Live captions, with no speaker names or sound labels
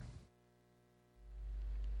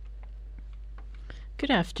Good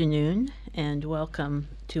afternoon, and welcome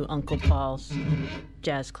to Uncle Paul's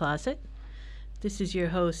Jazz Closet. This is your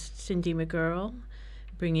host, Cindy McGurl,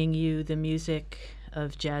 bringing you the music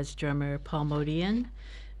of jazz drummer Paul Motian,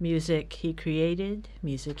 music he created,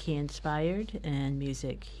 music he inspired, and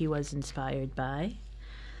music he was inspired by.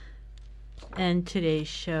 And today's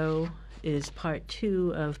show is part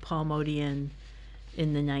 2 of Paul Motian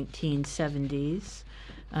in the 1970s,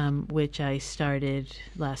 which I started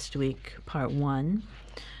last week, part 1.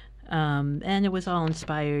 And it was all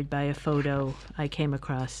inspired by a photo I came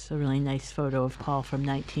across, a really nice photo of Paul from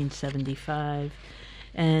 1975.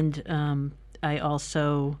 And I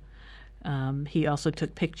also, he also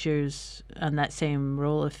took pictures on that same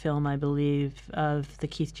roll of film, I believe, of the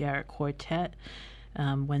Keith Jarrett Quartet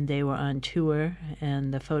when they were on tour.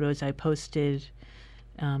 And the photos I posted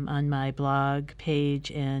on my blog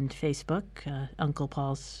page and Facebook, Uncle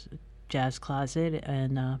Paul's Jazz Closet,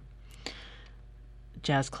 and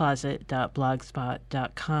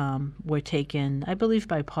jazzcloset.blogspot.com were taken, I believe,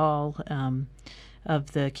 by Paul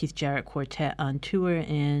of the Keith Jarrett Quartet on tour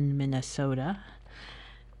in Minnesota.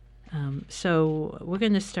 So we're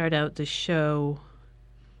going to start out the show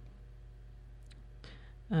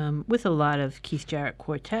with a lot of Keith Jarrett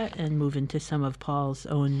Quartet and move into some of Paul's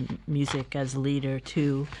own music as leader,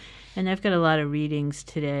 too. And I've got a lot of readings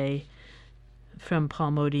today from Paul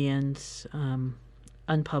Motian's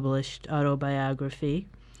unpublished autobiography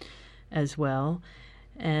as well.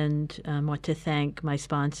 And I want to thank my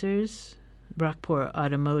sponsors, Brockport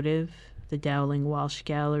Automotive, the Dowling Walsh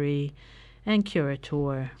Gallery, and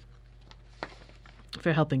Curator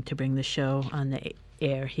for helping to bring the show on the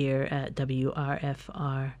air here at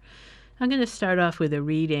WRFR. I'm going to start off with a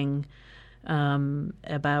reading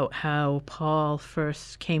about how Paul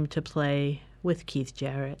first came to play with Keith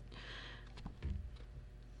Jarrett.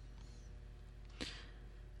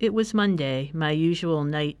 It was Monday, my usual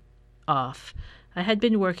night off. I had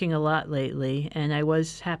been working a lot lately, and I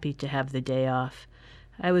was happy to have the day off.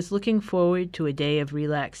 I was looking forward to a day of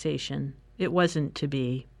relaxation. It wasn't to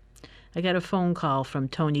be. I got a phone call from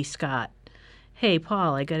Tony Scott. "Hey,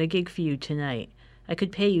 Paul, I got a gig for you tonight. I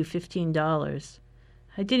could pay you $15.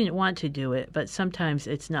 I didn't want to do it, but sometimes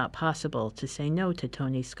it's not possible to say no to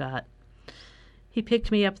Tony Scott. He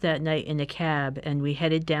picked me up that night in a cab, and we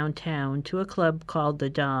headed downtown to a club called The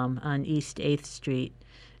Dom on East 8th Street.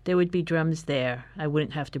 There would be drums there. I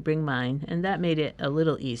wouldn't have to bring mine, and that made it a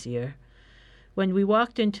little easier. When we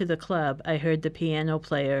walked into the club, I heard the piano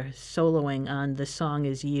player soloing on The Song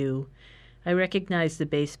Is You. I recognized the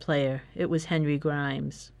bass player. It was Henry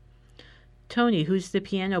Grimes. "Tony, who's the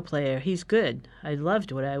piano player? He's good. I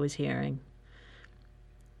loved what I was hearing."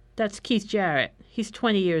 "That's Keith Jarrett. He's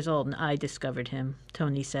 20 years old, and I discovered him,"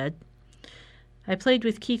 Tony said. I played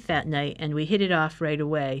with Keith that night, and we hit it off right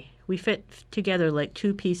away. We fit together like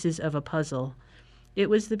two pieces of a puzzle. It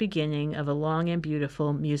was the beginning of a long and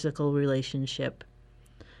beautiful musical relationship.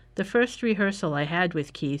 The first rehearsal I had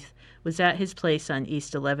with Keith was at his place on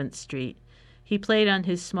East 11th Street. He played on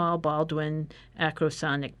his small Baldwin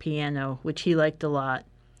Acrosonic piano, which he liked a lot.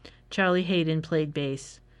 Charlie Hayden played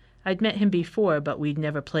bass. I'd met him before, but we'd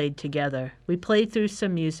never played together. We played through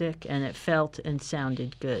some music, and it felt and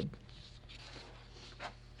sounded good.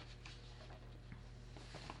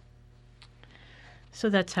 So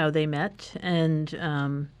that's how they met, and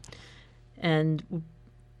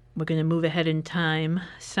we're going to move ahead in time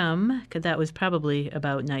some, because that was probably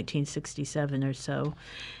about 1967 or so.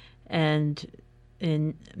 And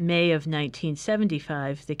in May of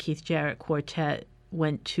 1975, the Keith Jarrett Quartet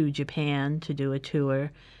went to Japan to do a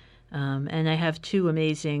tour. And I have two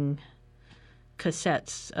amazing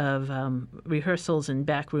cassettes of rehearsals and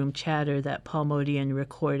backroom chatter that Paul Motian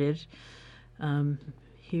recorded.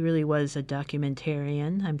 He really was a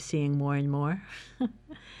documentarian. I'm seeing more and more.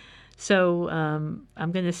 So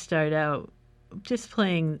I'm going to start out just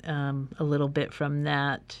playing a little bit from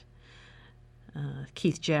that.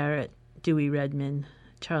 Keith Jarrett, Dewey Redman,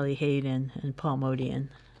 Charlie Hayden, and Paul Motian.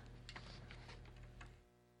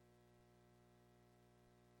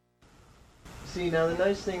 See, now the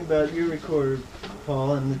nice thing about your recorder,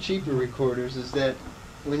 Paul, and the cheaper recorders is that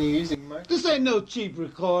when you're using This ain't no cheap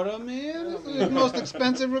recorder, man. This is the most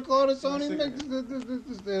expensive recorder Sony makes. This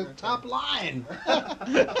is the top line. Oh,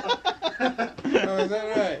 is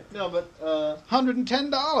that right? No, but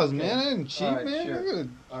 $110, man. That ain't cheap, right, man. sure. Look at it.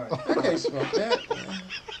 all right. I can't smoke that.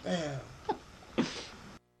 Damn.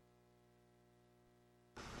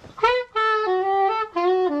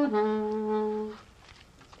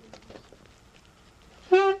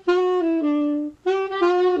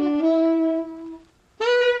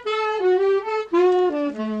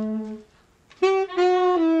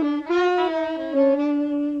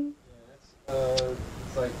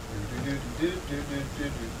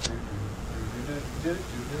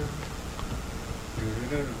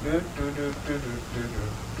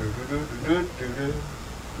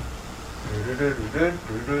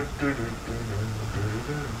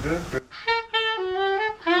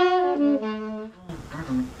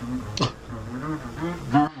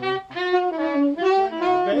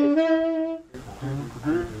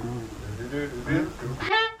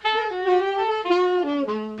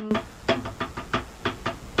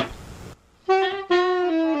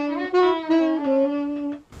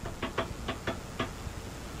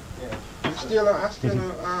 I still get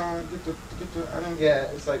the I don't. Yeah,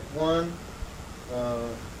 it's like 1,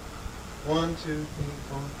 1, 2, 3,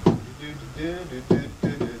 4.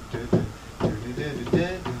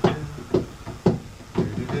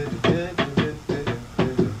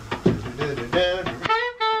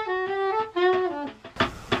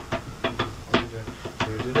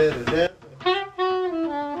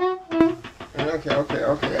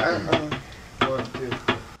 Okay. 1, 2.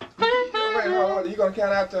 Wait, hold on. You gonna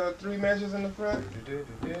count out the 3 measures in the front?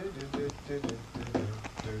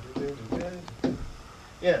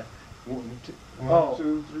 Yeah. 1, 2, Oh.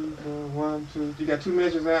 2, 3, 4, 1, 2. You got 2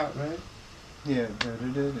 measures out, right? Yeah.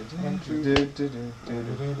 1, 2.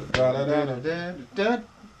 Da da da da.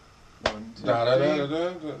 1, 2, Da da da 3.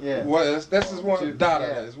 da. Yeah. What? That's just 1. Da da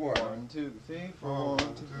Yeah. is 1. 1, 2, 3, 4. 1, 2,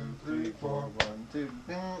 3, 4. 1, 2.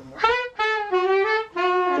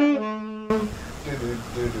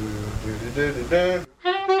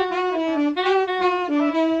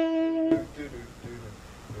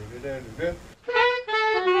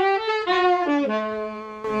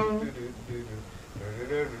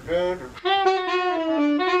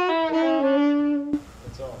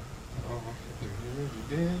 That's all.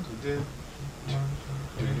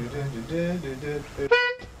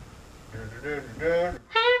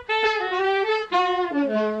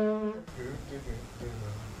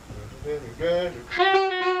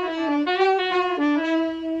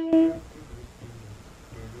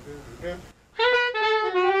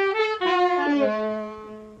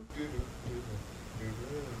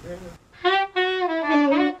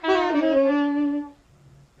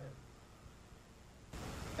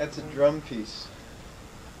 That's a drum piece.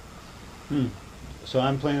 So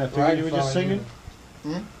I'm playing that figure Right, you were just follow singing?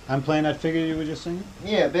 Hmm? I'm playing that figure you were just singing?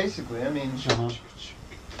 Yeah, basically. I mean, Uh-huh.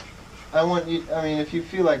 I want you. I mean, if you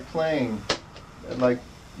feel like playing, I'd like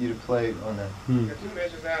you to play on that. Hmm. Got 2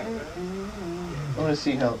 measures out. I want to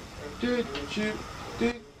see how.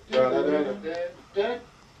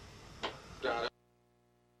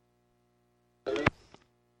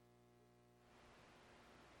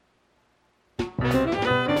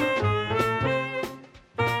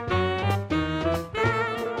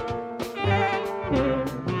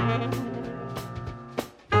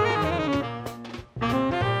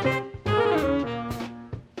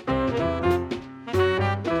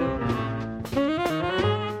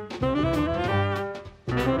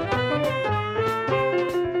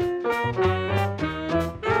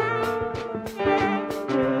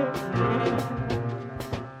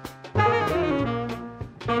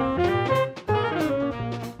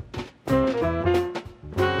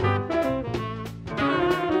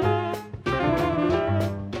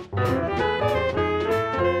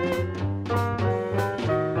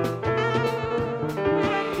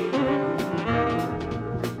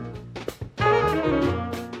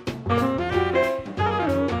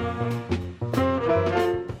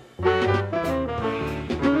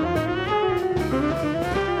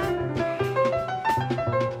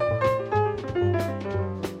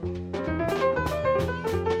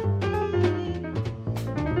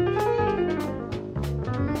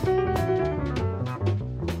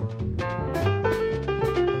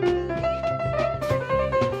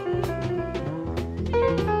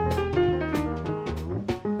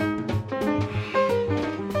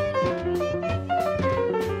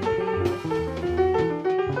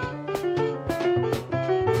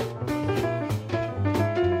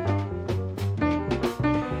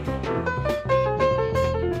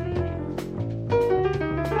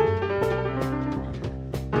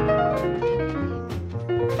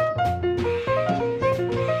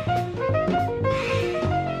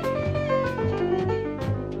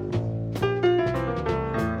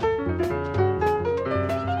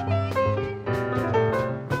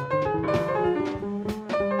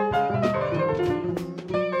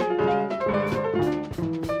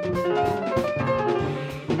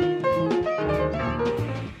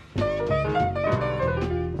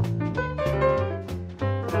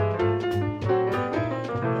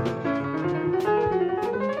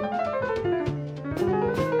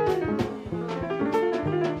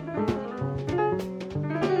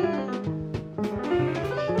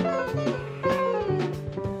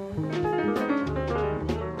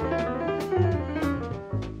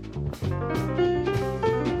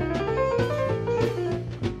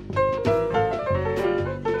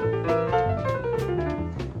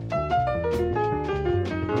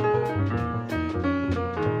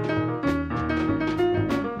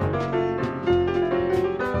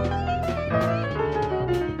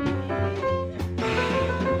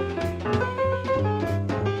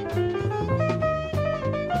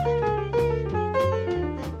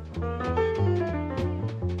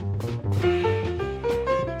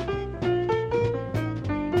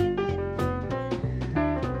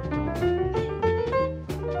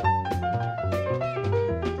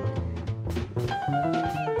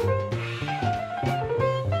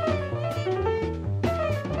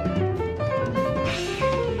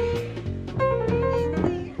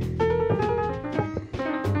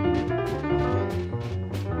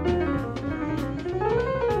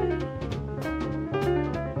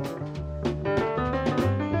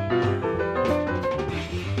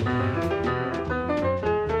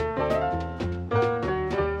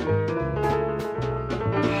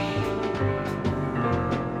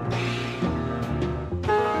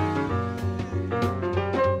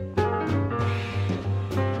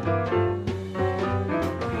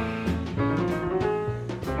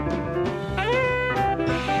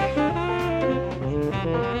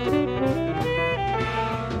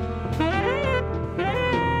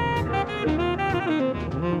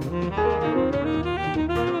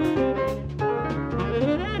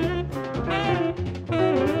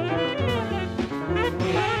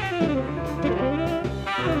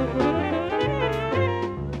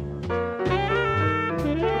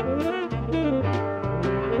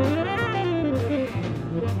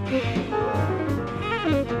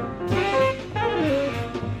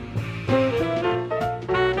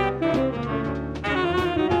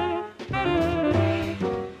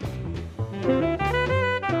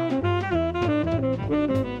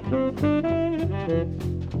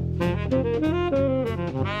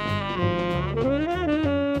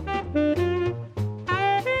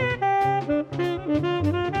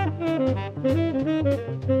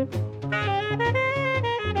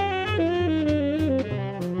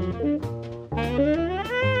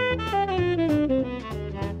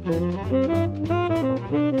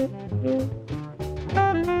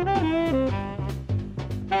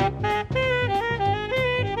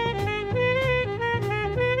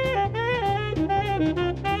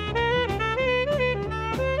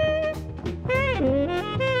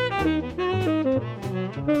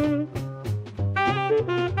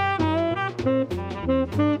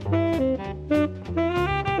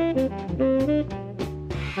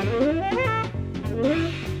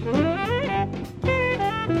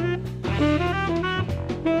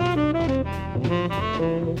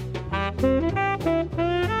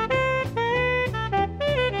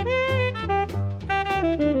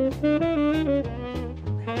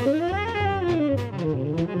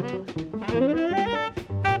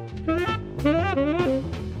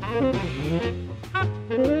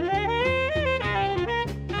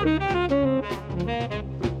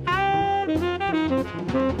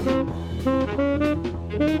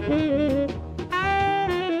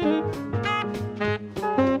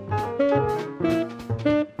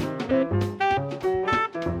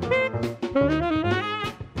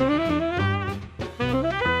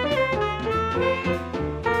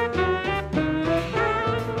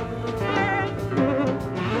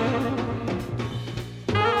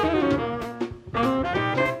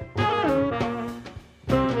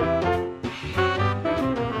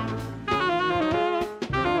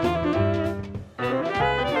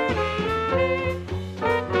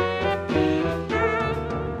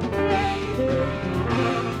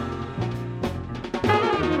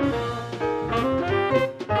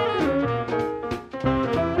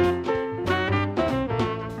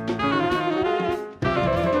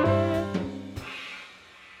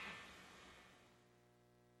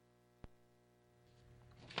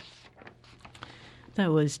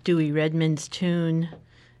 That was Dewey Redman's tune,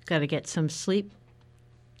 Gotta Get Some Sleep,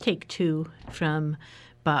 Take Two from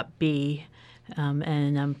Bop B.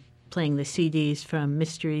 And I'm playing the CDs from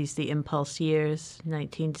Mysteries, The Impulse Years,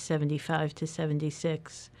 1975 to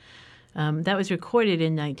 76. That was recorded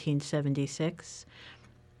in 1976.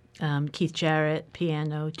 Keith Jarrett,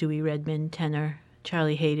 piano, Dewey Redman, tenor,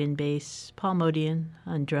 Charlie Hayden, bass, Paul Modian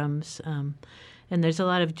on drums. And there's a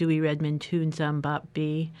lot of Dewey Redman tunes on Bop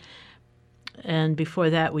B. And before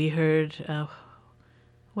that, we heard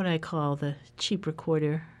what I call the cheap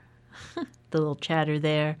recorder, the little chatter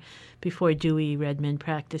there, before Dewey Redman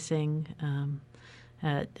practicing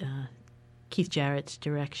at Keith Jarrett's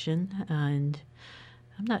direction. And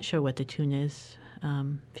I'm not sure what the tune is.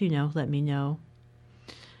 If you know, let me know.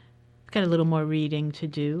 Got a little more reading to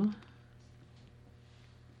do.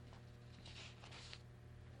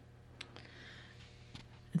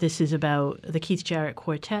 This is about the Keith Jarrett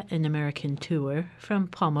Quartet and American Tour from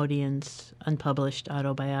Paul Modian's unpublished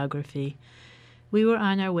autobiography. We were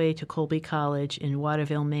on our way to Colby College in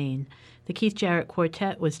Waterville, Maine. The Keith Jarrett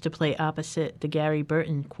Quartet was to play opposite the Gary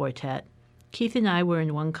Burton Quartet. Keith and I were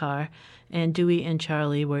in one car, and Dewey and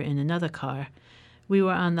Charlie were in another car. We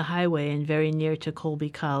were on the highway and very near to Colby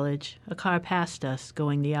College. A car passed us,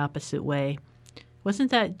 going the opposite way.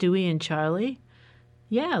 Wasn't that Dewey and Charlie?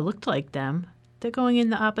 Yeah, looked like them. They're going in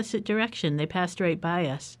the opposite direction. They passed right by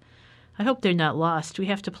us. I hope they're not lost. We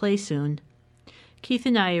have to play soon. Keith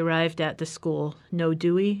and I arrived at the school. No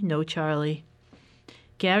Dewey, no Charlie.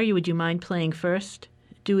 Gary, would you mind playing first?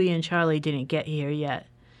 Dewey and Charlie didn't get here yet.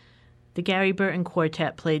 The Gary Burton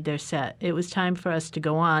Quartet played their set. It was time for us to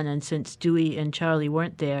go on, and since Dewey and Charlie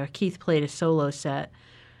weren't there, Keith played a solo set.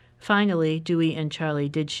 Finally, Dewey and Charlie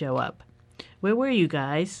did show up. Where were you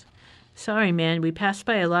guys? Sorry, man, we passed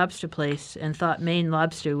by a lobster place and thought Maine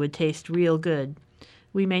lobster would taste real good.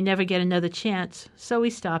 We may never get another chance, so we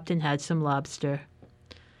stopped and had some lobster.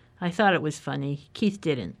 I thought it was funny. Keith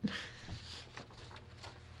didn't.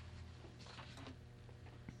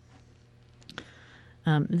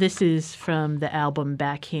 This is from the album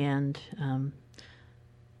Backhand,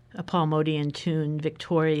 a Paul Modian tune,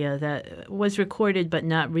 Victoria, that was recorded but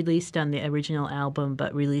not released on the original album,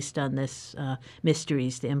 but released on this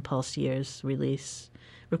Mysteries, the Impulse Years release,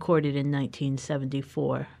 recorded in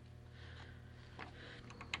 1974.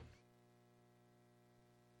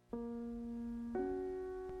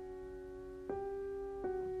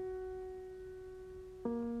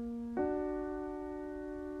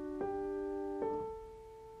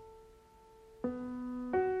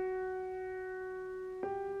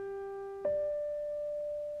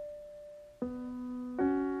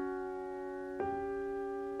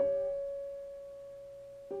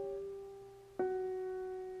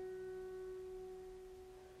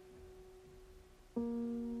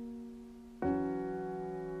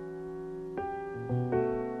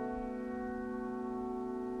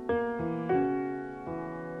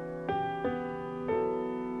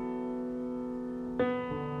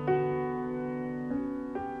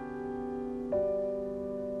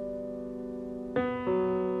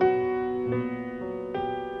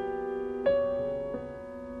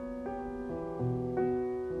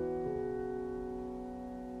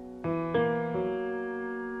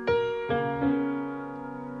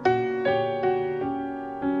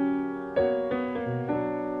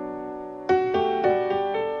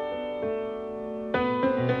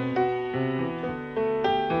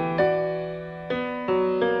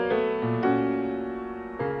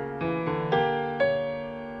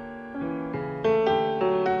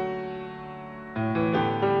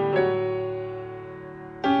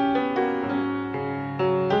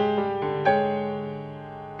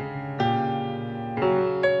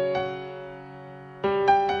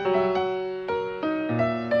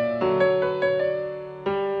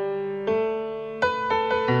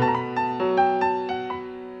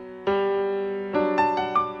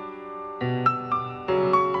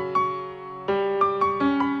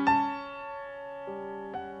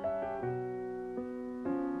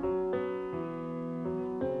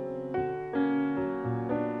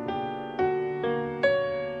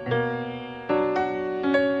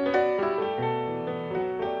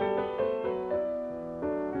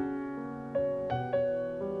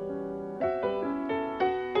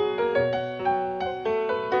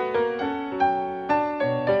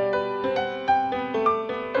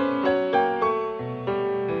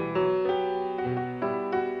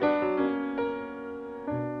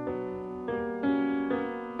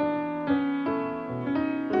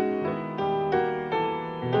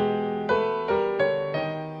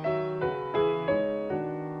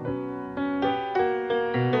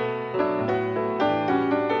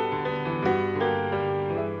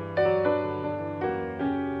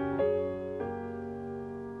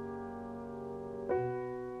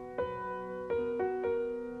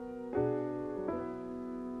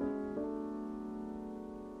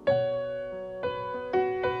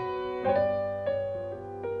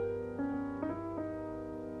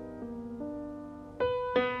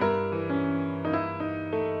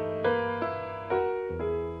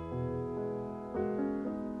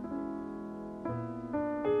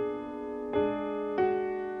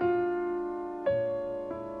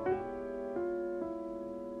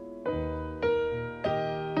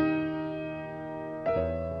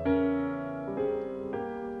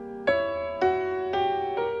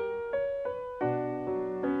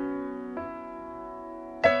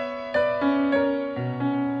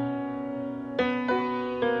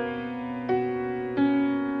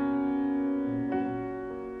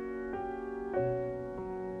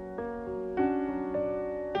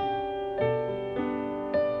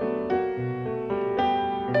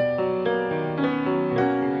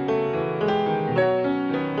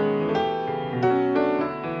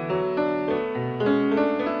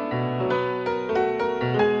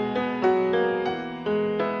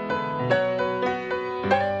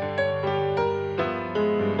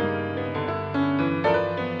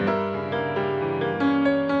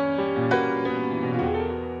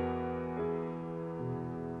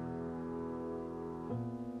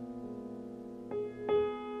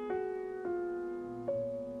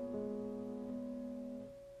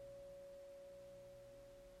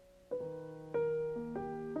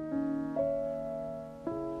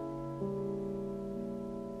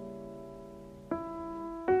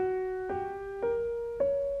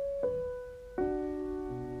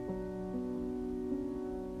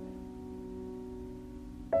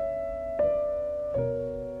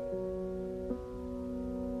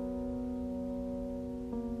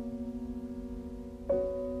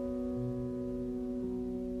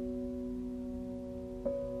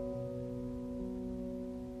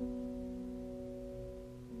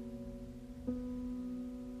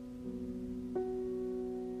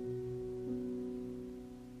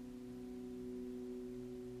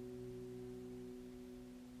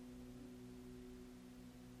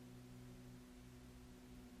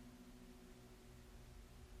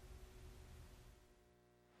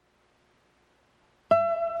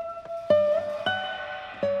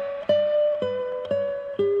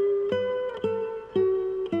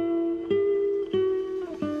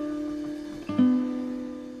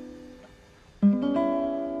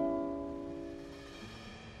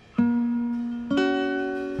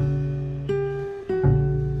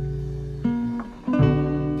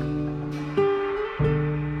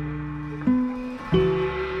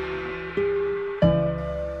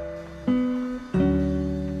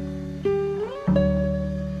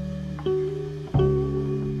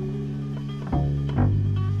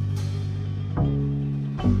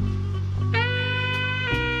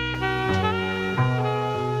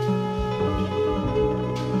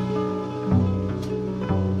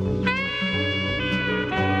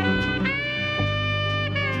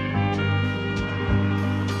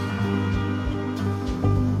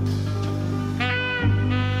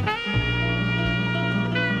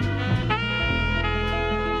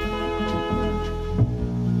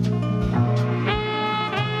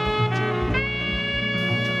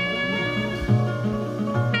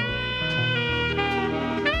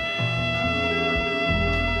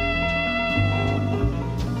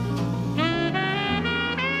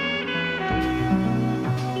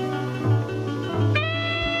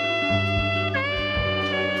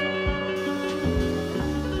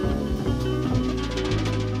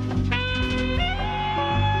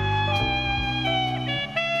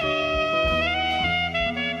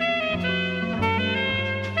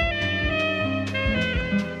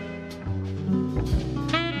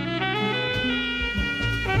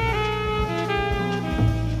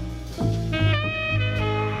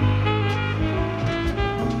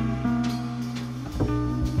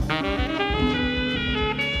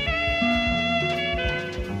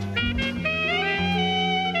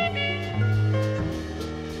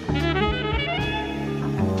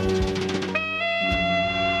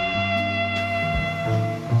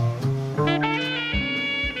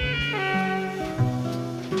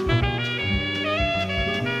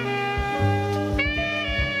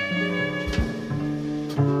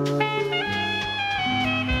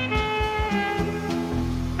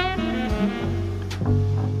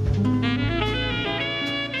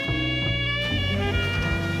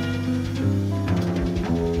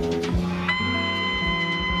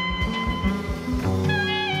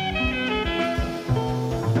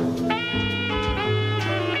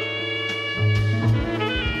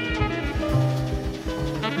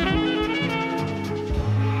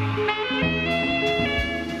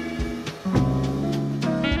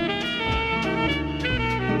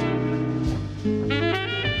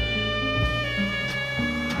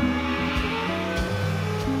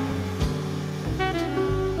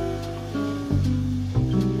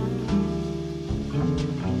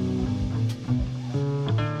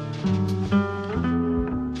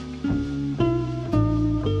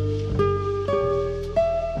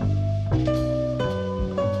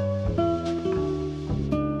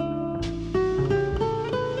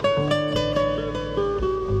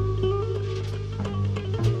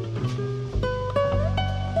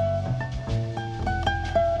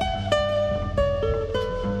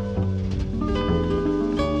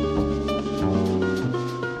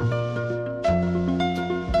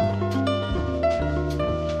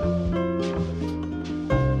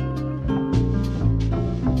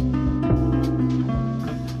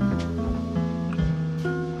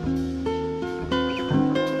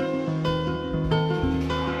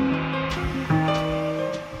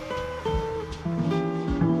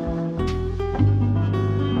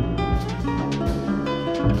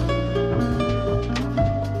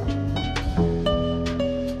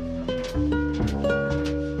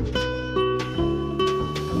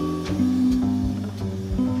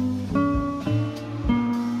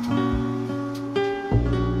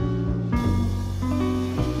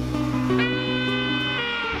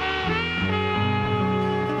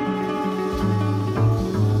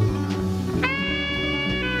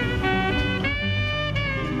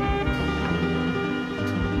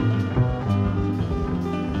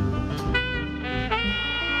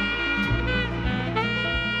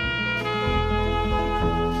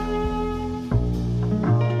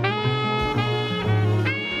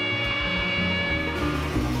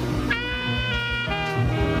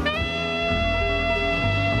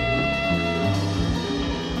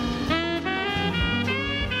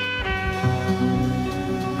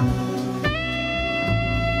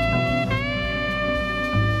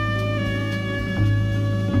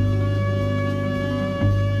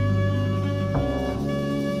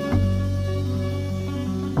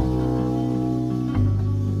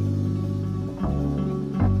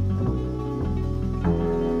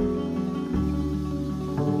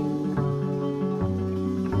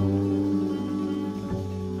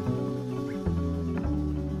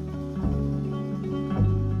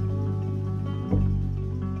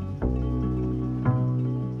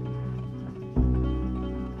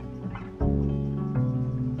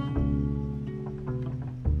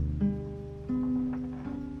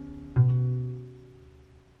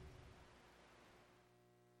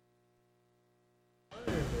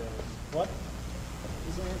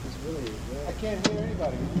 can't hear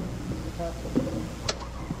anybody, man.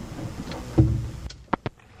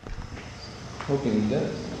 Hoping he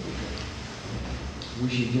does. We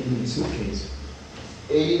should get me a suitcase.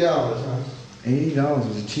 $80, huh? $80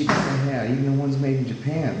 was the cheapest I had, even the ones made in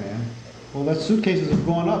Japan, man. Well, that suitcases have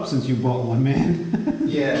gone up since you bought one, man.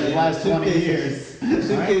 Yeah, The last 20 years.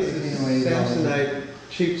 Suitcases, Anyway, Samsonite,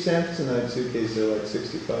 cheap Samsonite suitcases are like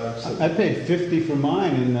 65. So. I paid $50 for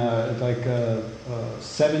mine in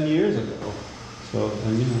 7 years ago. So,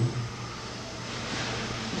 and you know.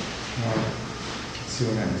 Well, let's see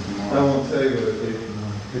what happens I tomorrow. won't tell you what it is.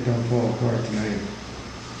 It don't fall apart tonight.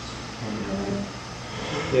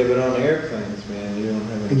 Yeah, but on airplanes, man, you don't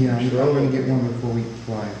have any Yeah, I'm control. gonna get one before we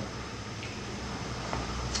fly.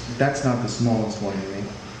 That's not the smallest one, you think?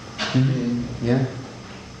 Mhm. Yeah?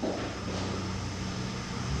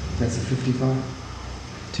 That's a 55?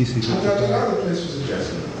 TC I thought the other place was a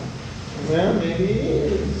dressing room. Well, maybe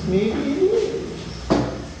it is. Maybe it is.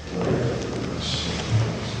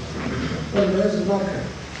 Well, there's the vodka.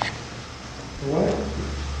 The what?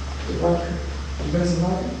 The vodka. You got some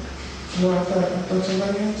vodka? No, I thought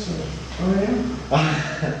somebody had some. Oh,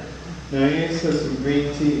 yeah? No, you need some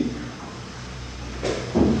green tea.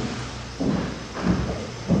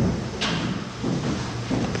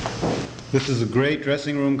 This is a great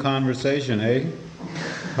dressing room conversation, eh?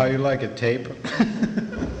 How you like it, tape?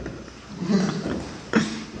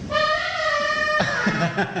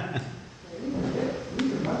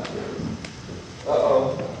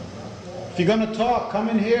 Uh-oh. If you're gonna talk, come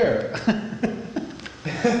in here.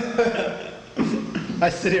 I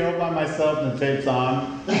sit here all by myself and the tape's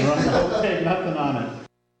on. Run the whole tape, nothing on it.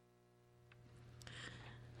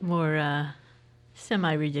 More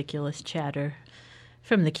semi-ridiculous chatter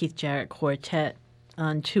from the Keith Jarrett Quartet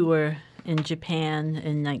on tour in Japan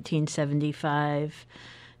in 1975,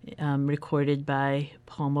 recorded by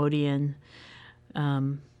Paul Motian.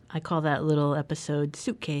 I call that little episode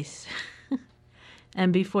Suitcase.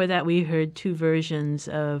 And before that, we heard two versions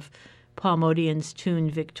of Paul Motian's tune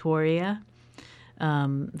Victoria.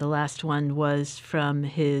 The last one was from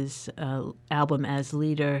his album As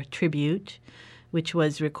Leader Tribute, which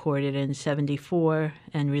was recorded in 74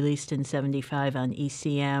 and released in 75 on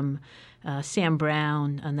ECM. Sam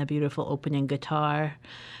Brown on the beautiful opening guitar.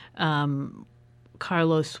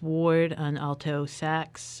 Carlos Ward on alto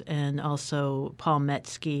sax, and also Paul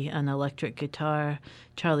Metzke on electric guitar,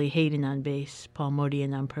 Charlie Hayden on bass, Paul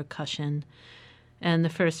Motian on percussion. And the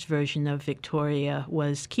first version of Victoria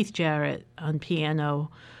was Keith Jarrett on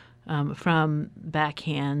piano from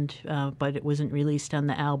Backhand, but it wasn't released on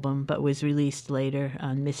the album, but was released later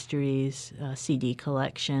on Mysteries CD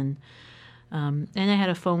collection. And I had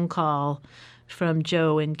a phone call from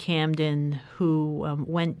Joe in Camden, who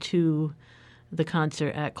went to the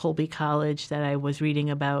concert at Colby College that I was reading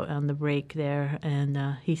about on the break there, and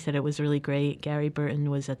he said it was really great. Gary Burton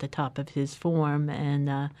was at the top of his form, and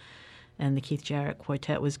the Keith Jarrett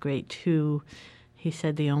Quartet was great too. He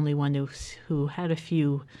said the only one who had a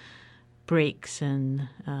few breaks and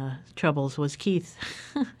troubles was Keith.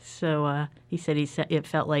 So he said it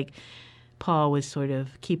felt like Paul was sort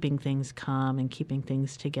of keeping things calm and keeping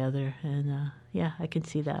things together, and yeah, I can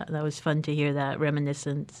see that. That was fun to hear that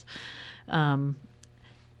reminiscence. I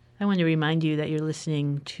want to remind you that you're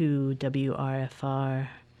listening to WRFR,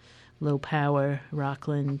 Low Power,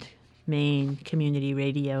 Rockland, Maine Community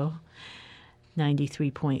Radio,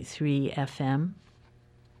 93.3 FM.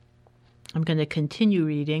 I'm going to continue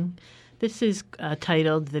reading. This is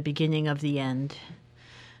titled The Beginning of the End.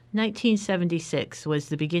 1976 was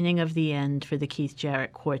the beginning of the end for the Keith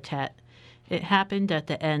Jarrett Quartet. It happened at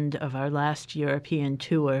the end of our last European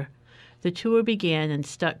tour. The tour began in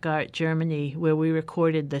Stuttgart, Germany, where we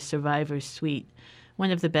recorded the Survivor's Suite,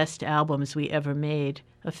 one of the best albums we ever made,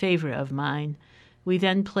 a favorite of mine. We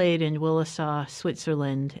then played in Willisau,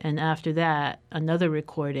 Switzerland, and after that, another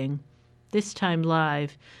recording, this time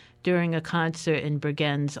live, during a concert in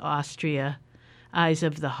Bregenz, Austria, Eyes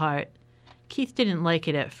of the Heart. Keith didn't like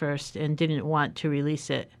it at first and didn't want to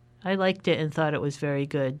release it. I liked it and thought it was very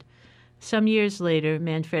good. Some years later,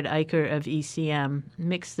 Manfred Eicher of ECM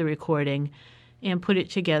mixed the recording and put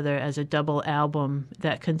it together as a double album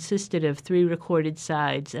that consisted of 3 recorded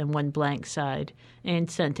sides and 1 blank side,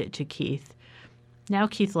 and sent it to Keith. Now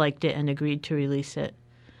Keith liked it and agreed to release it.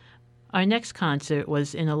 Our next concert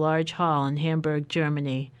was in a large hall in Hamburg,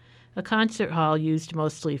 Germany, a concert hall used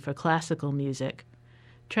mostly for classical music.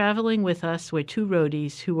 Traveling with us were 2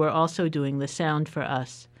 roadies who were also doing the sound for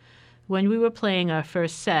us. When we were playing our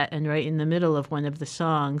first set and right in the middle of one of the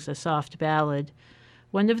songs, a soft ballad,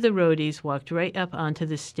 one of the roadies walked right up onto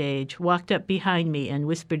the stage, walked up behind me and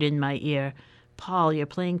whispered in my ear, "Paul, you're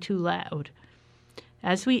playing too loud."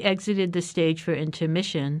 As we exited the stage for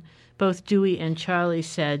intermission, both Dewey and Charlie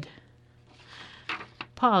said,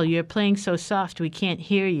 "Paul, you're playing so soft we can't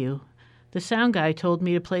hear you." "The sound guy told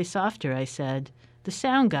me to play softer," I said. "The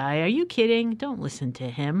sound guy? Are you kidding? Don't listen to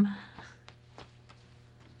him."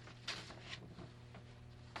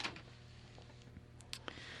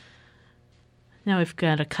 Now we've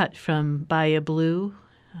got a cut from Baya Blue,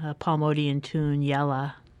 a Paul Motian tune,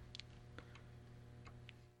 Yalla.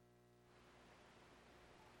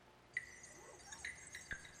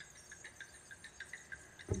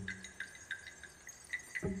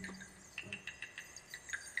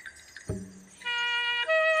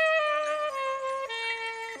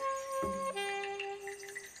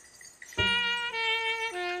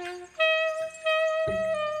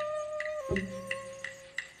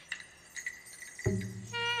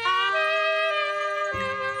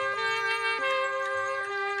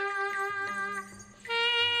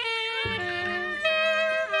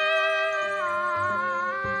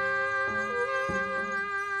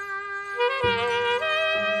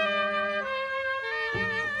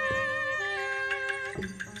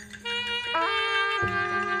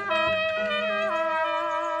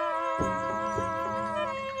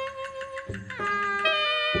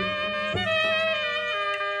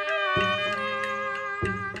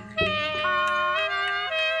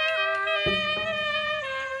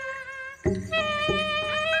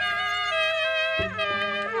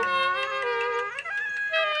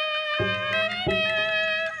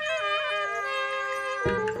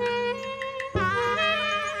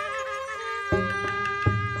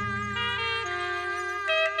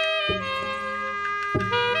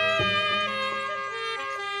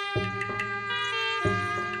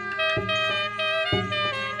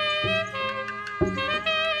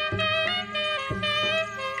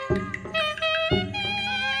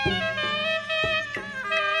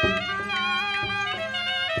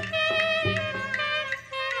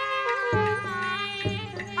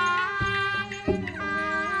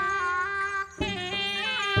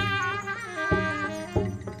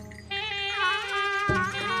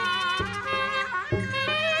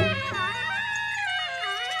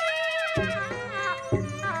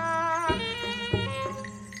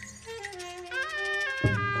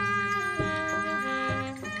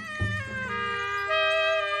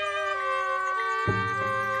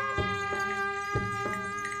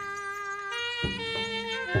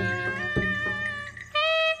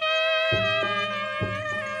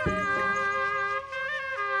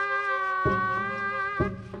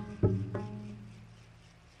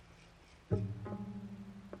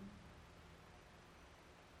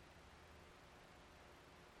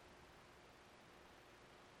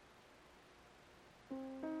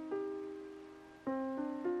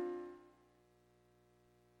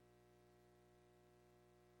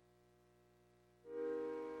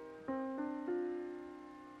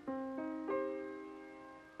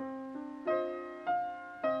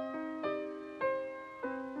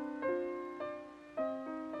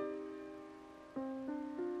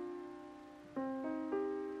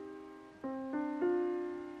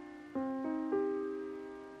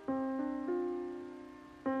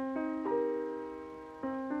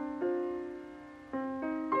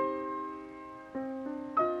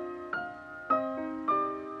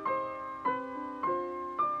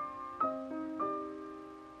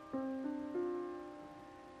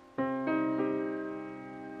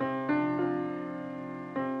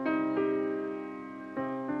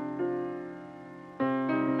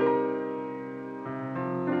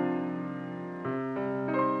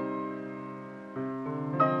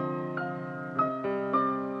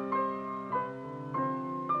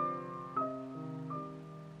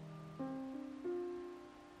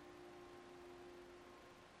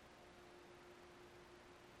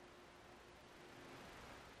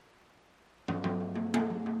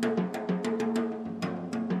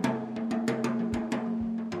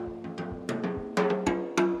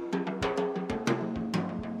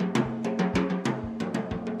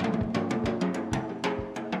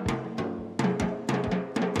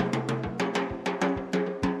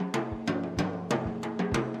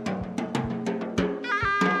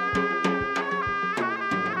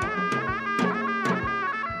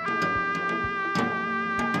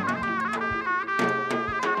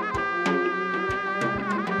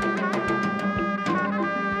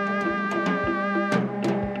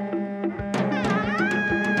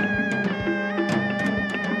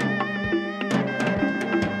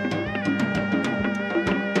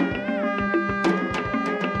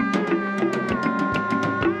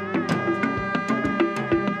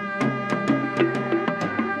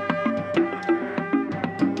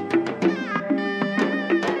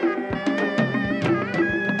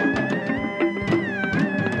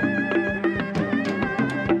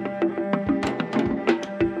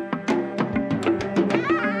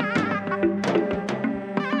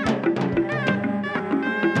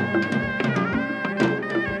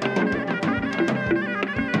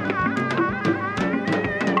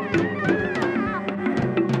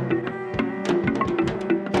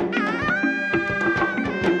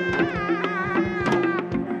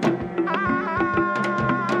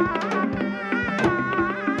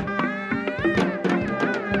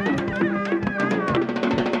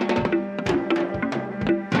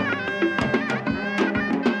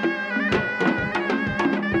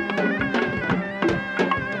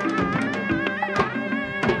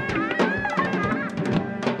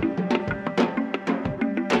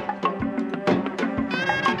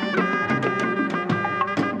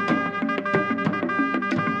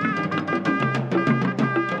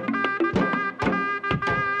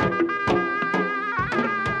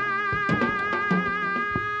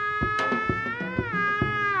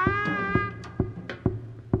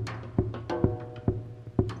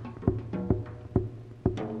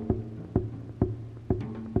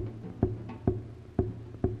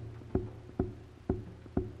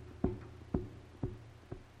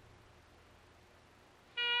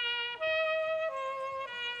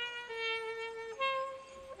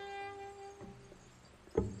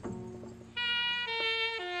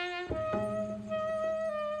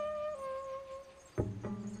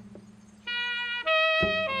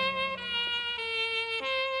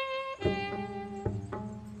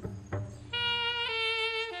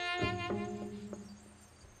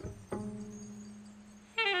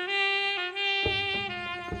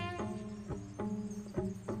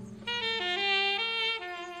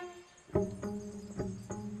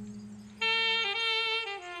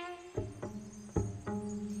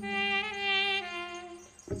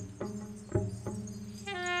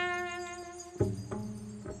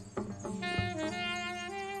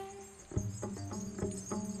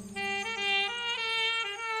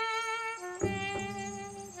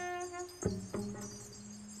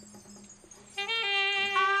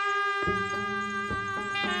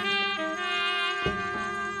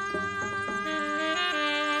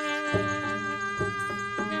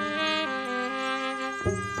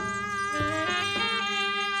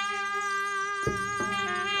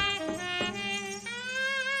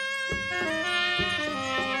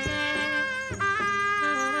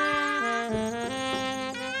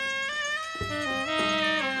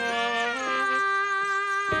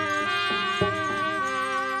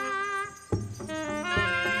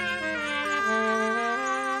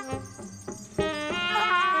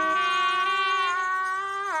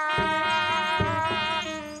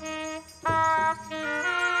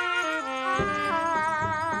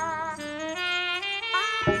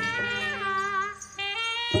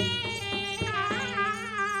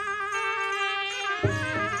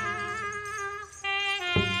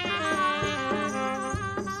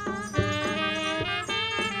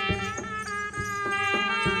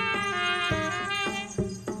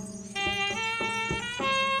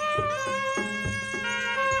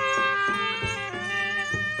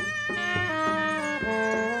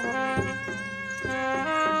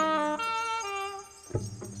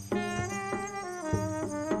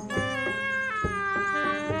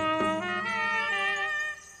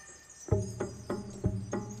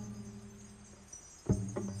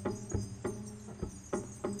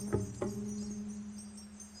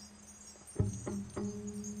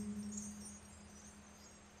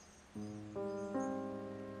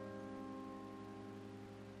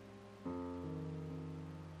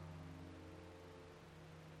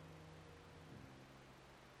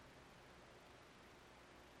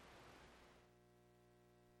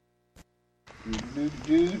 Let's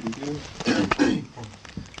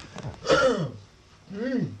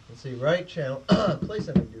see, right channel. Play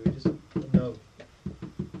something, Dewey. Just a note.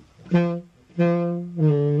 Okay.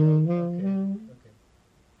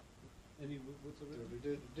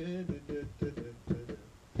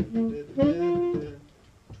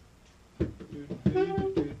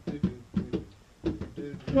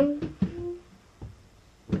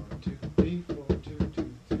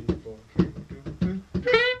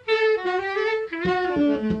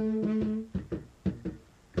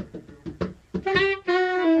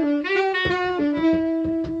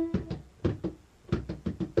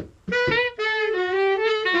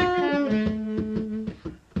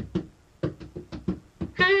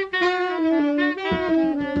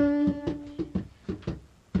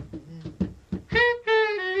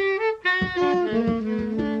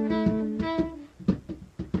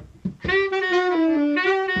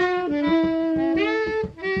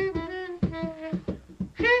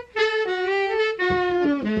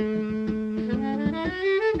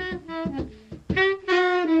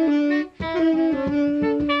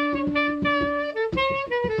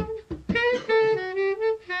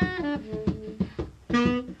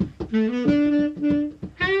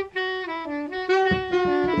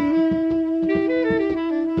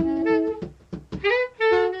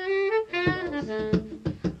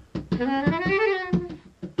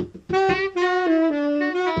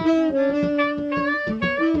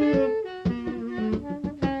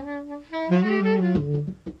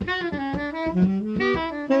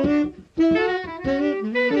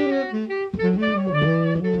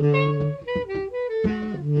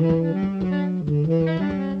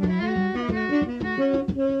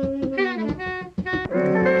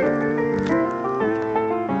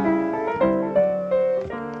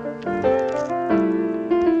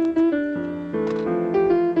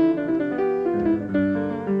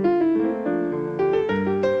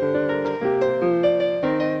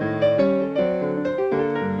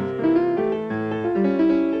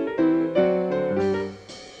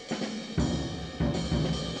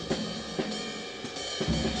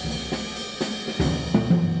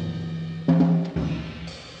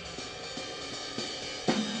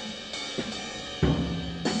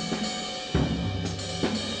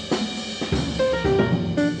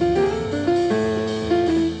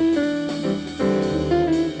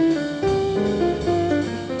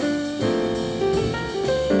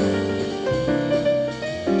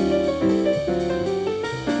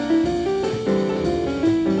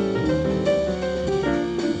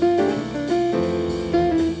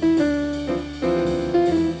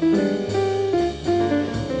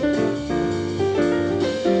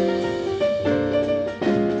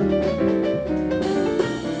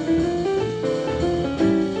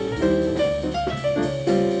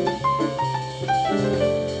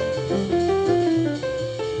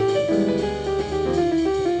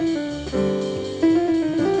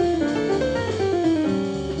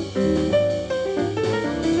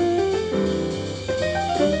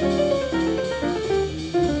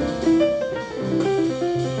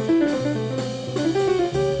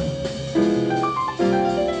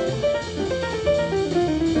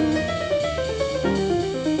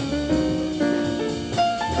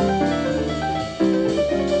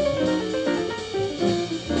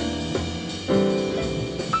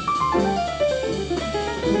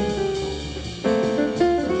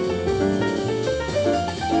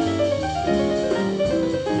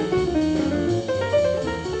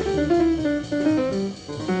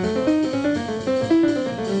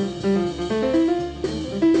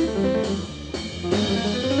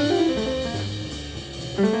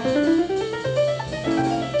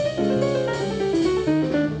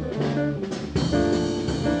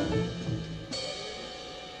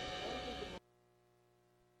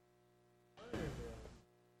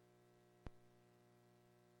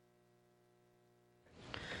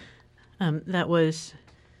 That was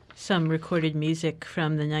some recorded music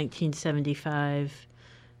from the 1975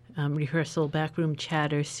 rehearsal backroom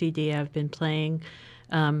chatter CD I've been playing.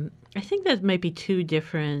 I think that might be two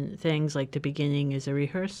different things, like the beginning is a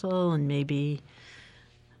rehearsal and maybe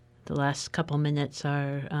the last couple minutes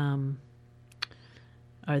are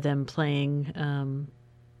them playing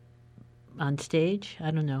on stage. I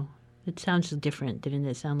don't know. It sounds different. Didn't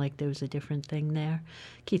it sound like there was a different thing there?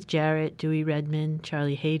 Keith Jarrett, Dewey Redman,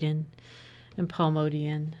 Charlie Hayden, and Paul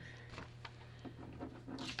Motian.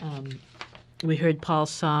 We heard Paul's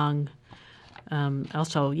song.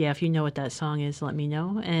 Also, yeah, if you know what that song is, let me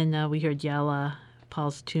know. And we heard Yala,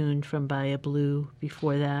 Paul's tune from Bahia Blue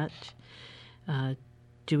before that.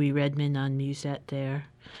 Dewey Redman on Musette there.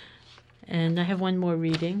 And I have one more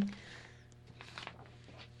reading.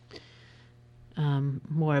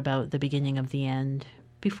 more about the beginning of the end.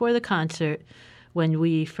 Before the concert, when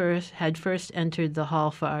we first entered the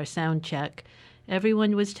hall for our sound check,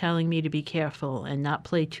 everyone was telling me to be careful and not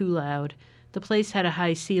play too loud. The place had a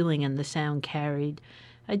high ceiling and the sound carried.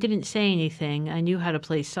 I didn't say anything. I knew how to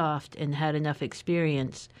play soft and had enough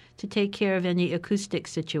experience to take care of any acoustic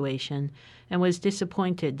situation, and was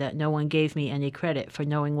disappointed that no one gave me any credit for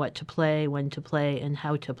knowing what to play, when to play, and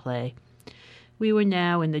how to play. We were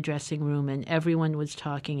now in the dressing room, and everyone was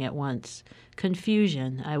talking at once.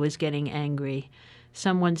 Confusion. I was getting angry.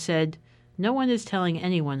 Someone said, "No one is telling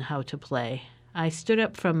anyone how to play." I stood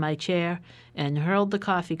up from my chair and hurled the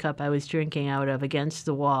coffee cup I was drinking out of against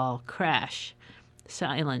the wall. Crash.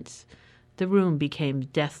 Silence. The room became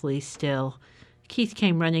deathly still. Keith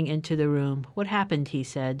came running into the room. "What happened?" he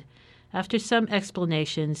said. After some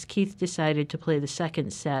explanations, Keith decided to play the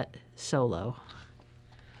second set solo.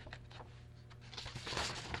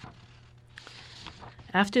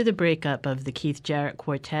 After the breakup of the Keith Jarrett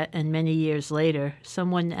Quartet and many years later,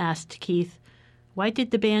 someone asked Keith, "Why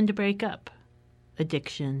did the band break up?"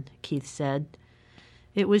 "Addiction," Keith said.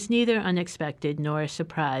 It was neither unexpected nor a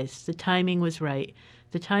surprise. The timing was right.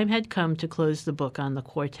 The time had come to close the book on the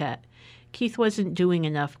quartet. Keith wasn't doing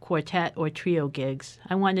enough quartet or trio gigs.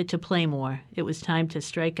 I wanted to play more. It was time to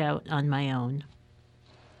strike out on my own.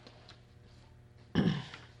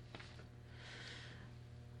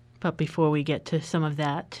 But before we get to some of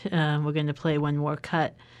that, we're going to play one more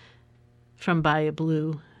cut from Baya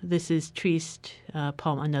Blue. This is Triste,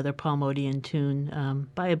 another Paul Motian tune.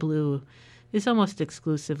 Baya Blue is almost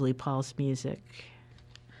exclusively Paul's music.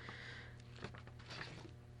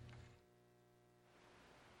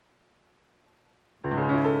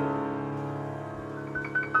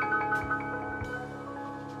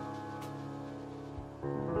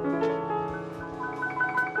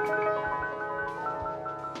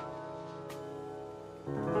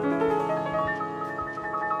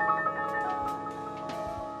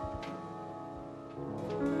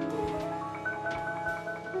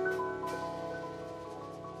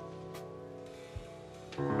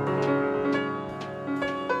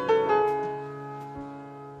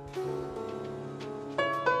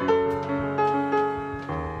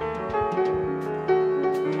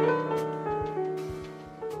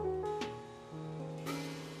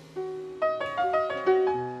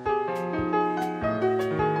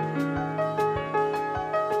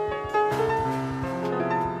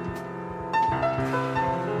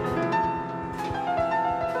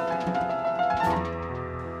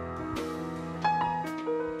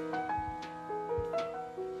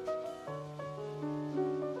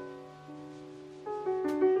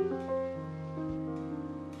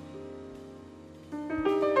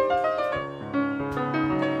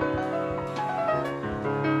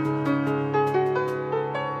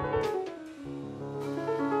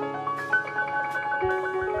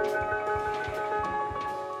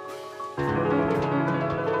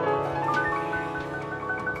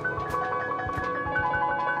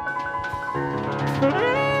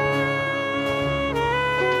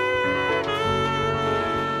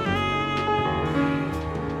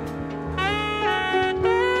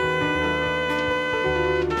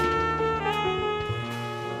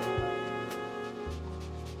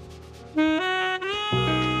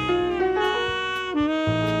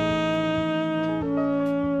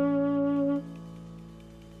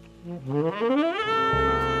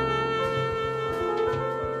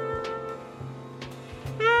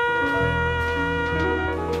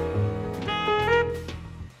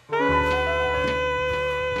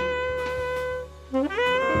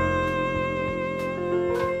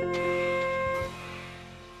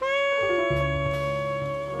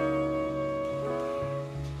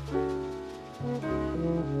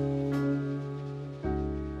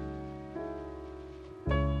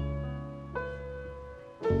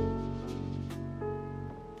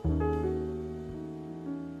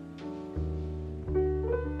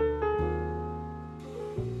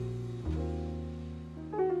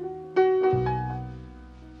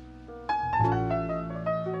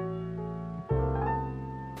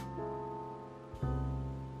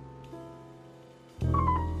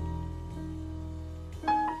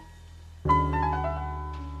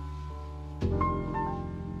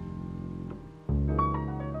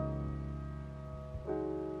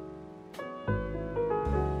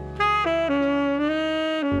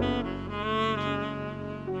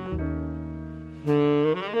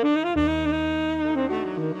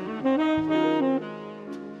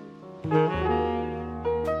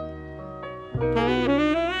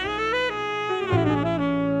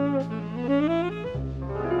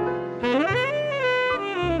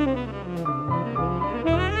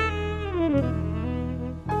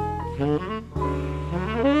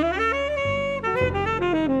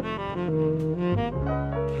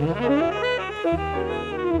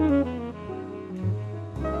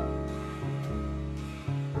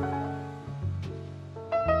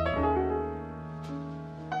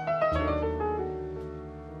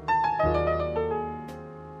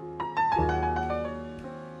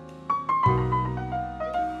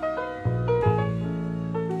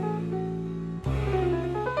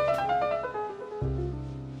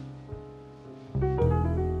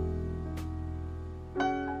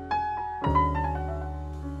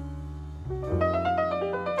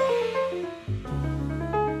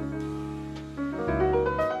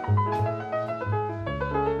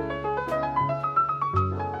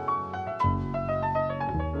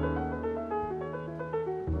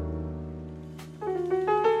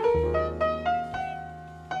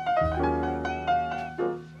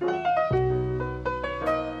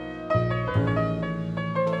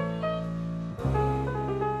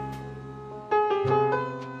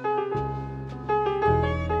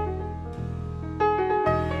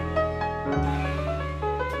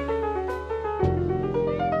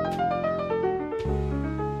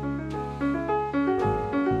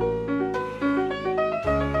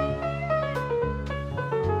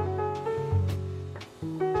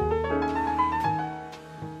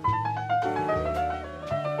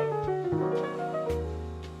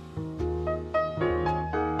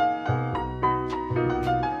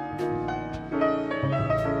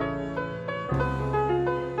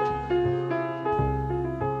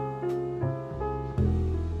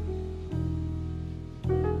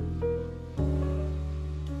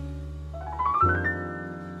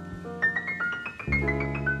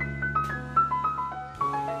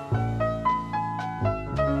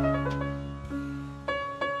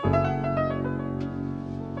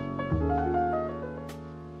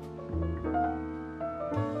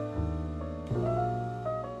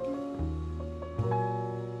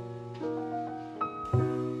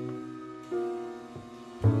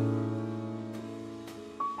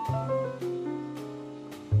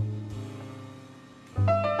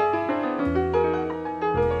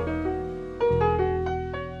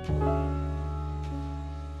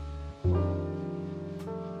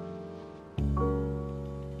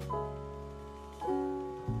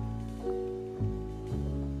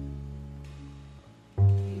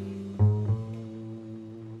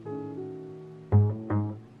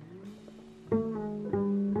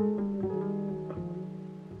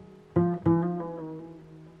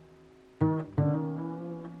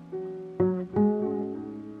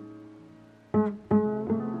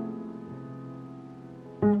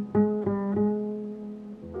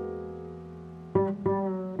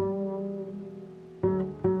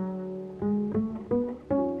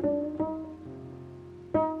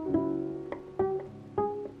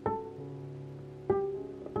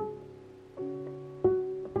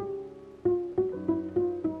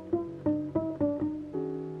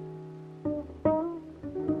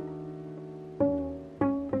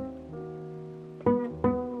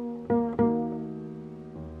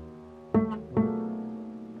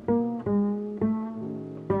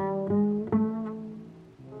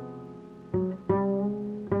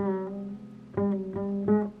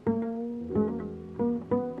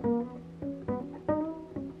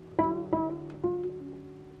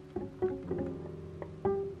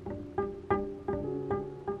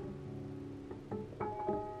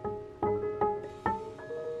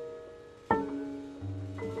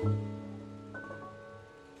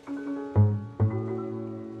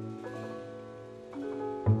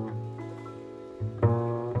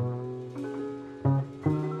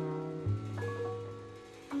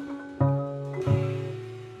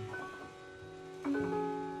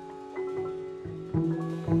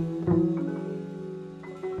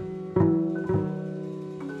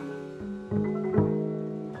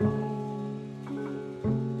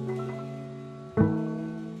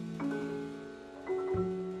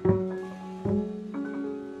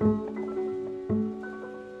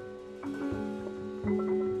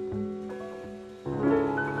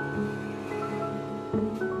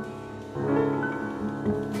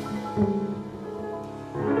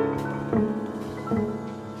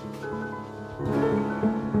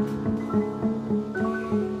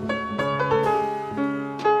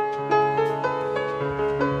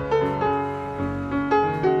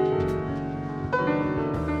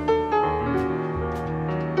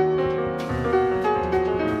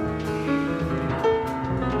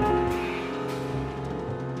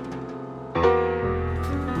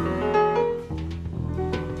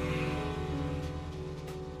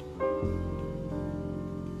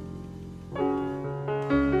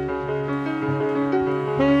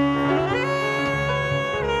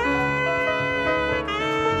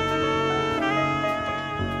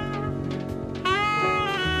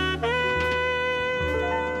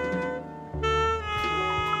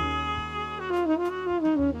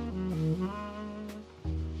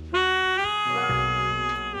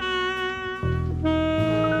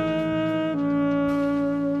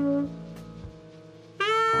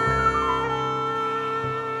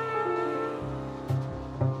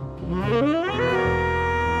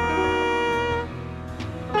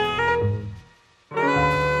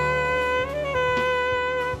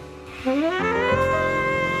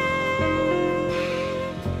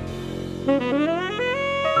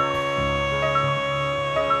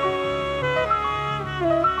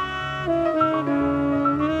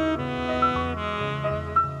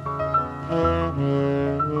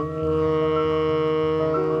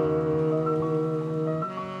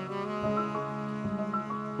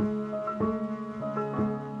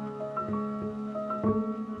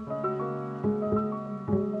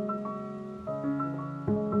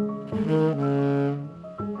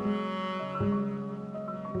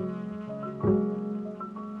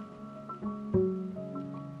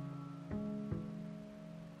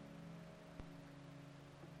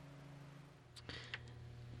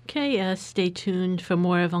 Okay, stay tuned for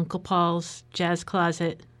more of Uncle Paul's Jazz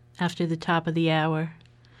Closet after the top of the hour.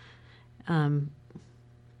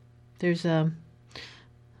 There's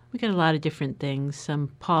we got a lot of different things.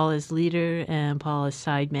 Some Paul as leader and Paul as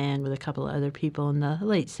sideman with a couple of other people in the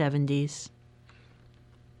late 70s.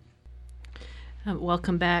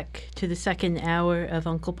 Welcome back to the second hour of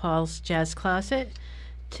Uncle Paul's Jazz Closet.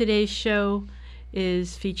 Today's show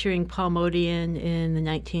is featuring Paul Motian in the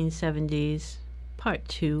 1970s, part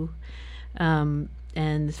 2. And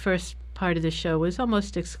the first part of the show was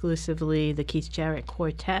almost exclusively the Keith Jarrett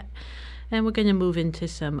Quartet. And we're going to move into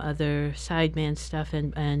some other sideman stuff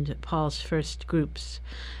and Paul's first groups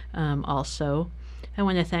also. I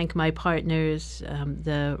want to thank my partners,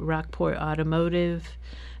 the Rockport Automotive,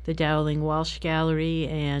 the Dowling Walsh Gallery,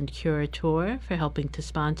 and Curator for helping to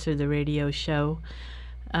sponsor the radio show.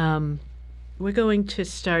 We're going to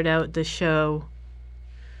start out the show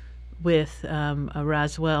with a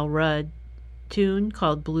Roswell Rudd tune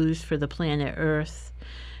called Blues for the Planet Earth.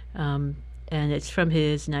 And it's from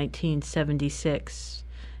his 1976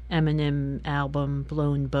 Eminem album,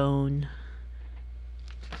 Blown Bone.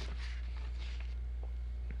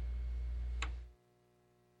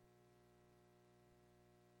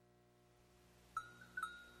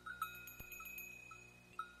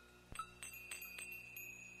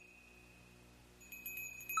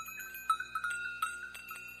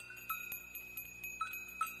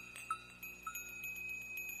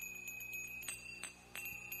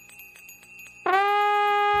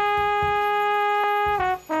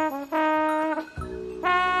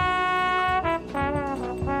 Bye.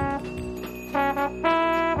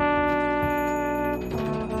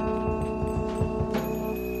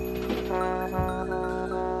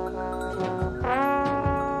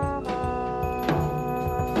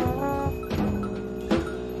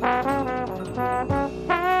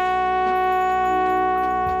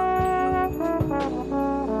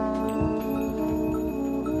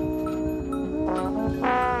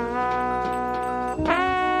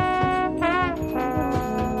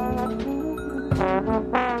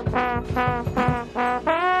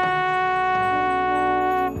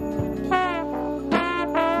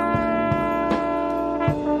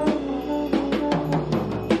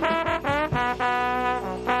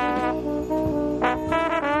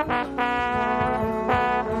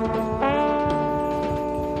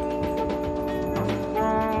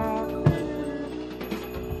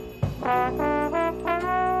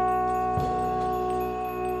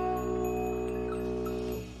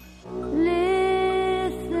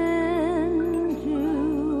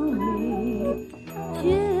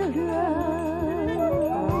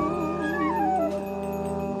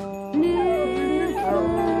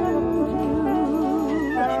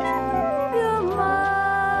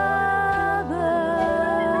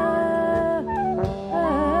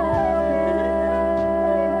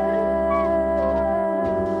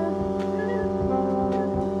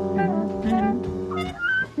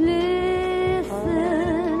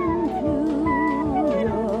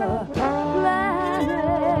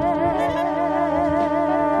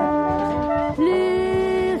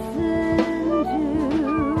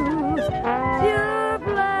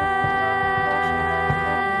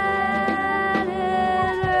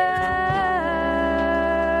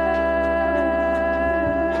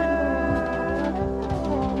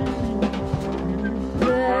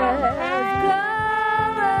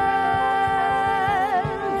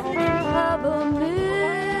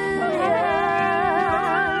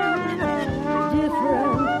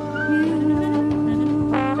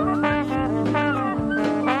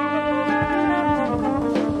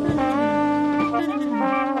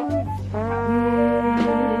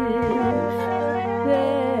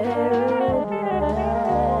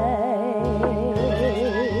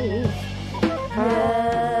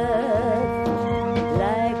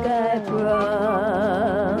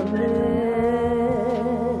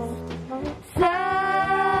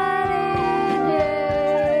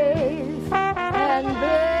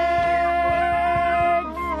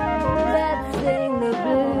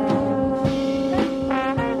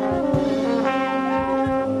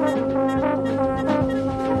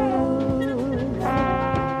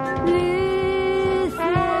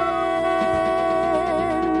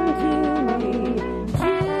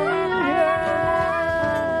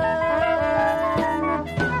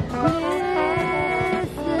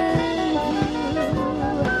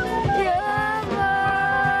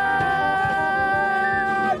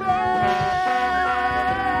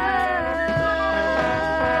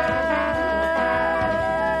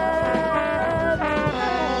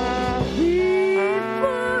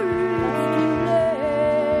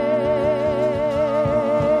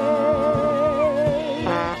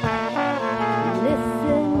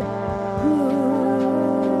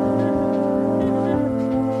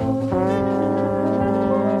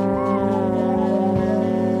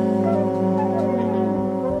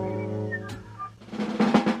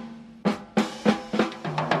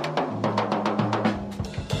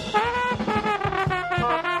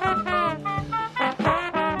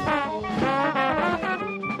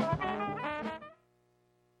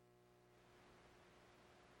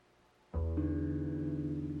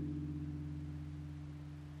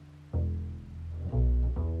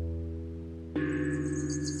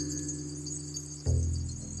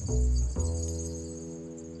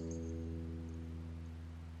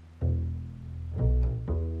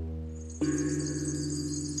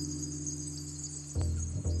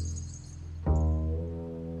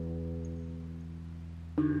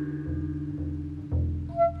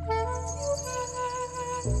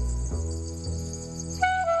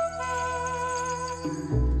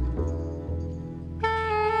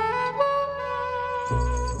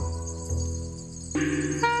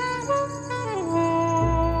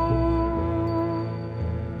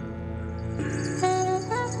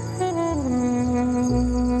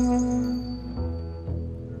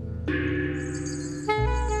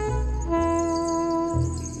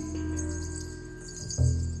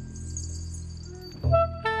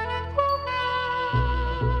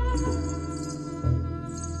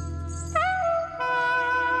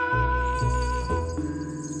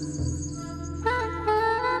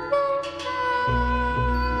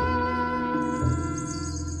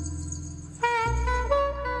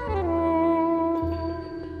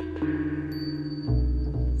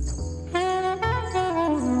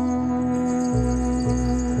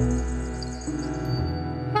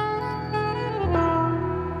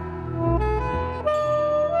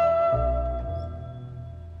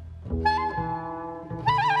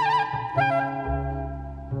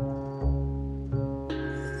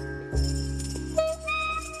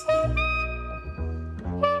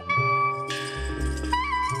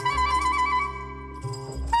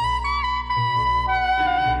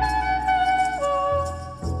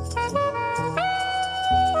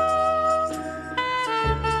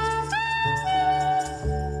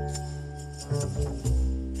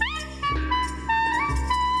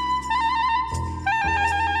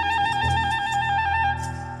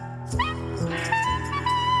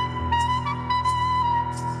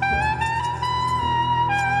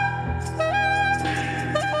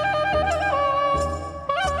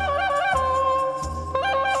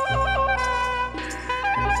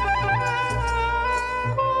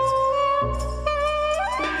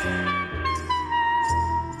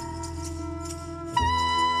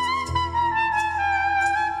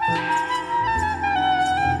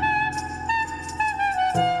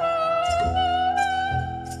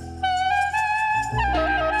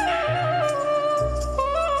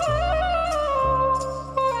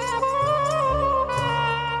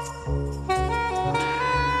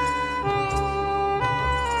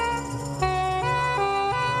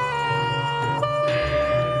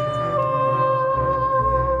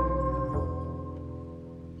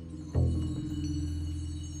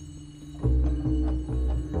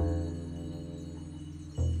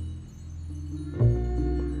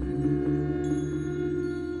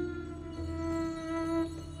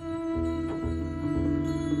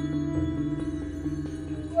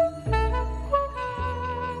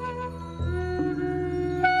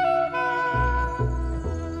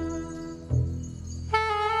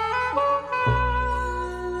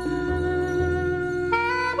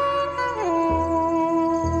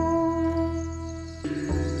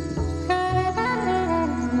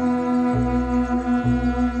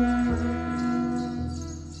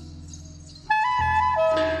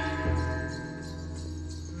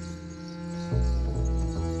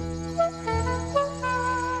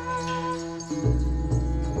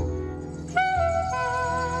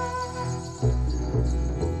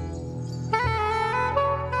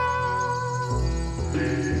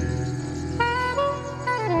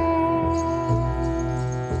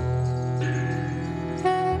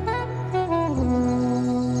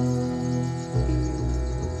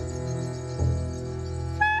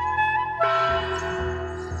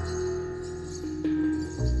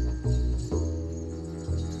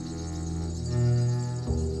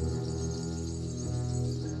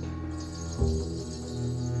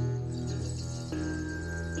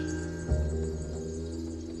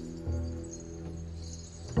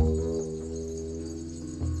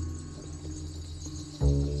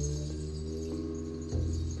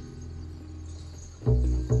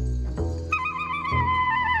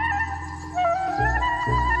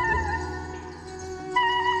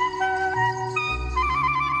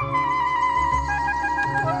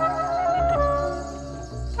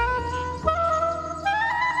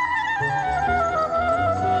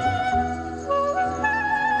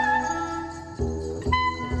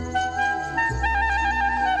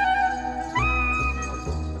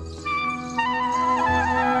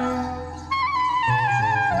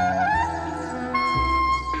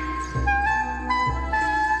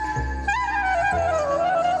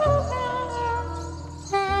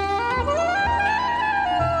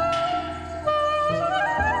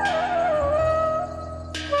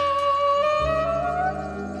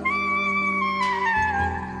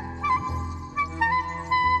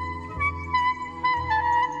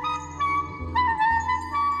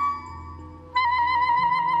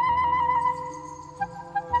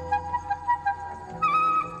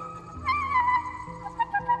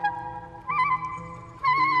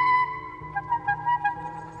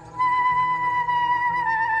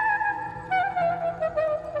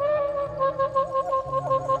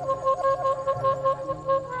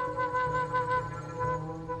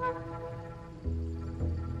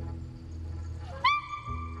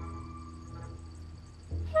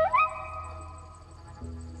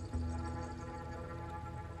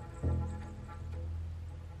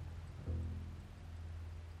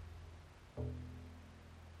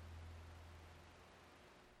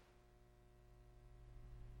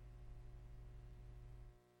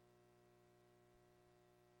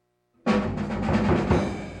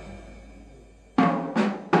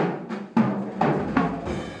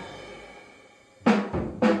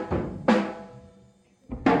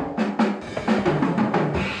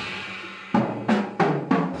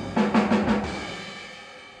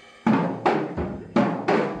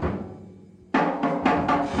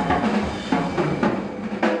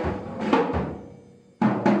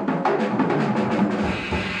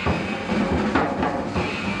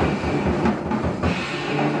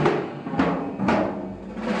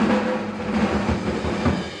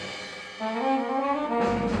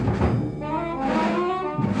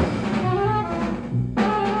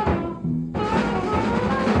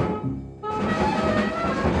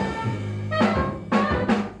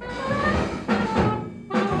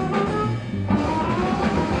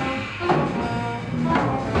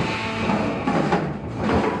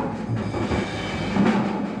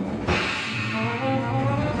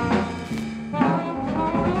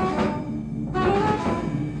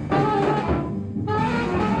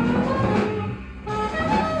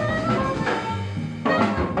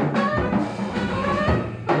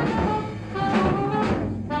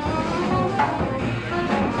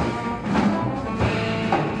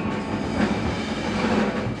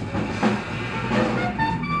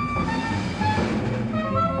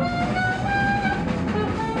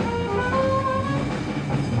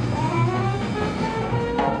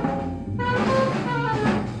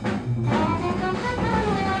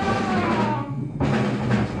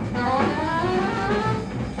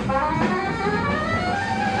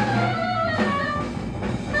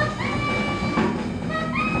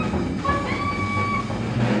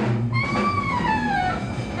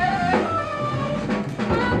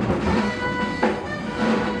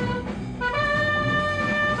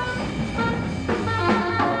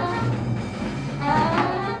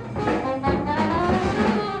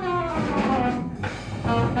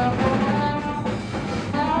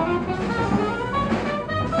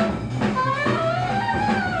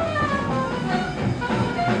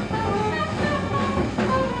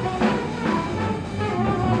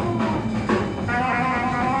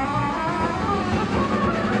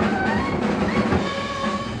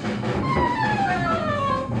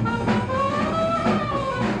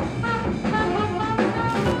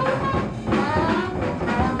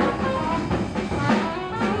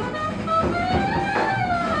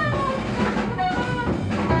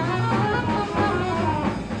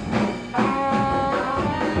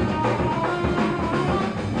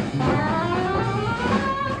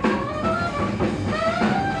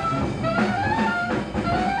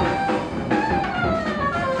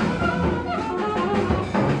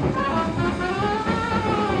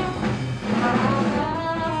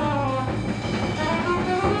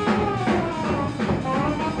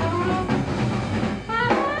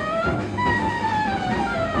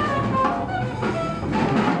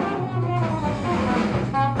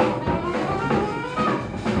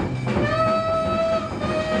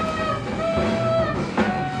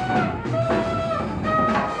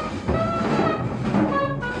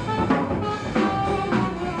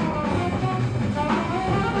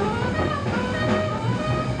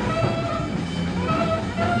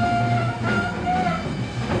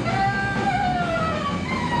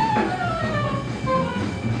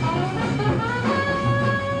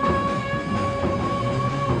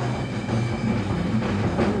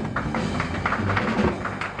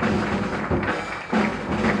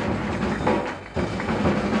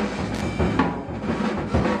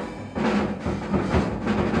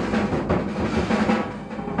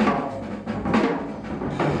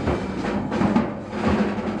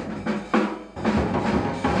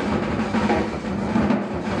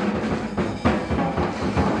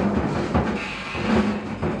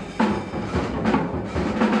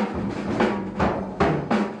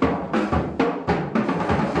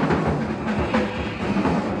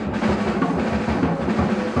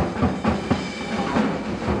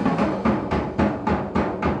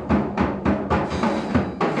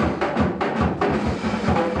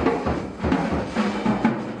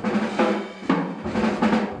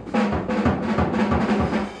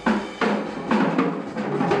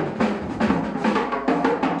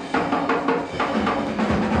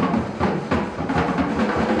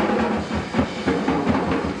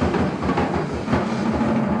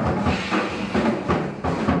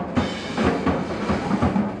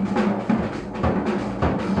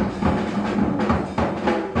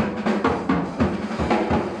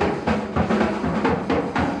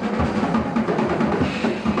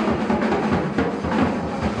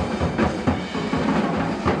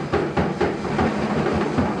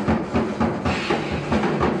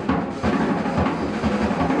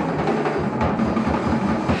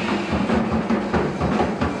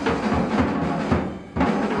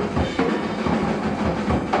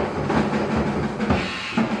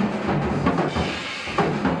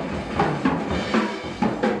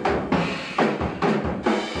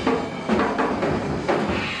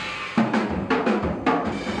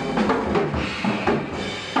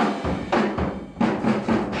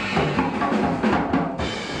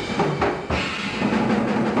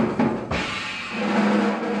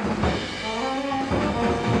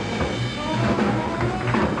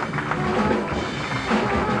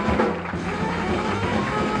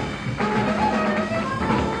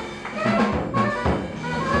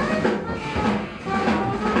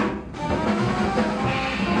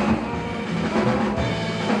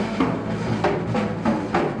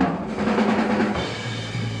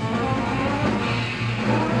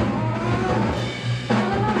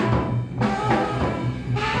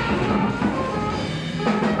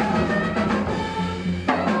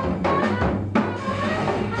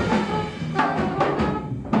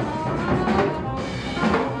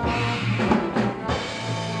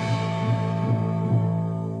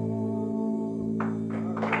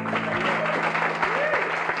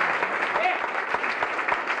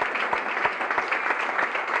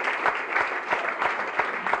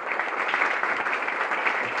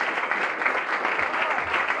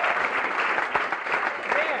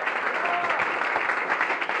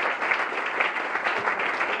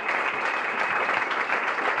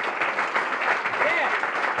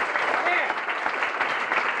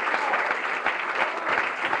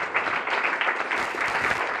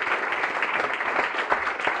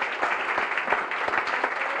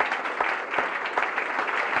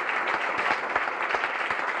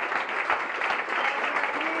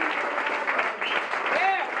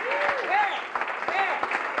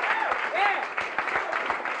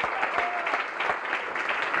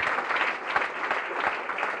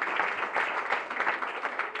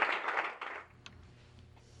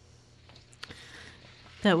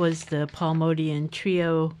 That was the Paul Motian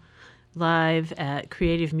Trio live at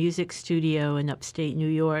Creative Music Studio in upstate New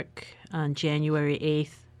York on January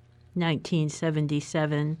 8th,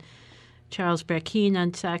 1977. Charles Brackeen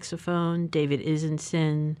on saxophone, David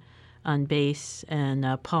Isenson on bass, and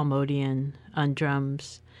Paul Motian on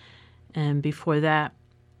drums. And before that,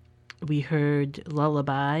 we heard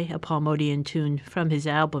Lullaby, a Paul Motian tune from his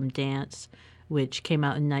album Dance, which came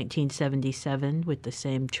out in 1977 with the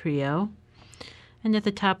same trio. And at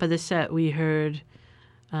the top of the set, we heard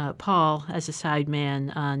Paul as a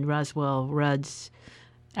sideman on Roswell Rudd's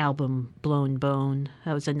album Blown Bone.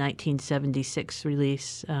 That was a 1976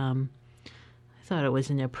 release. I thought it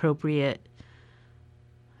was an appropriate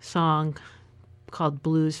song called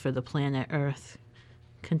Blues for the Planet Earth,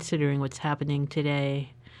 considering what's happening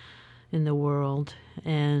today in the world.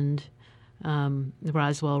 And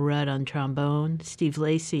Roswell Rudd on trombone, Steve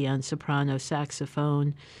Lacy on soprano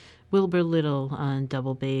saxophone, Wilbur Little on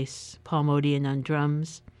double bass, Paul Motian on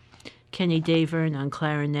drums, Kenny Davern on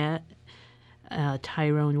clarinet,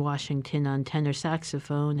 Tyrone Washington on tenor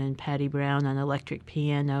saxophone, and Patty Brown on electric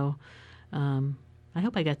piano. I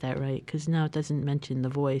hope I got that right, because now it doesn't mention the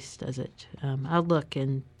voice, does it? I'll look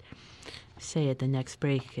and say at the next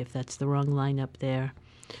break if that's the wrong lineup there.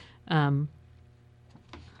 I'm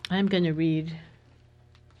going to read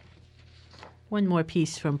one more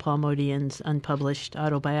piece from Paul Motian's unpublished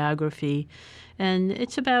autobiography, and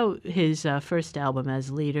it's about his first album as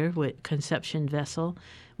leader with Conception Vessel,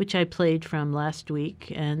 which I played from last week.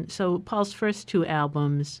 And so Paul's first two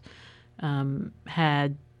albums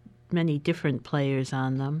had many different players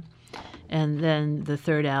on them. And then the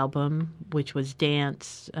third album, which was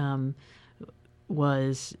Dance,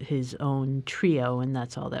 was his own trio, and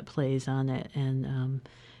that's all that plays on it. And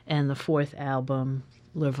the fourth album,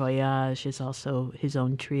 Le Voyage, is also his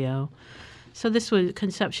own trio. So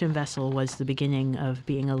Conception Vessel was the beginning of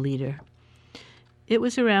being a leader. It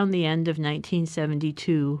was around the end of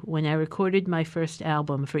 1972 when I recorded my first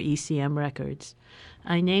album for ECM Records.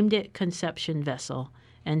 I named it Conception Vessel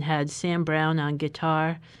and had Sam Brown on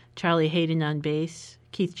guitar, Charlie Hayden on bass,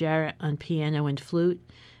 Keith Jarrett on piano and flute,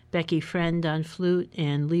 Becky Friend on flute,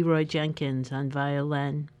 and Leroy Jenkins on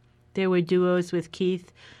violin. There were duos with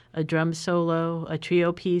Keith, a drum solo, a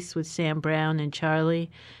trio piece with Sam Brown and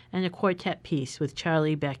Charlie, and a quartet piece with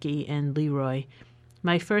Charlie, Becky, and Leroy.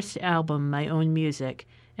 My first album, my own music,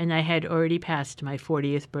 and I had already passed my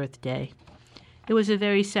 40th birthday. It was a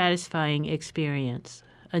very satisfying experience,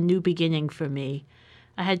 a new beginning for me.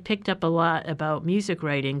 I had picked up a lot about music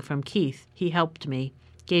writing from Keith. He helped me,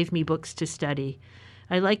 gave me books to study.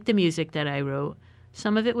 I liked the music that I wrote.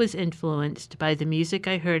 Some of it was influenced by the music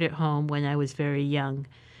I heard at home when I was very young.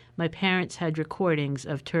 My parents had recordings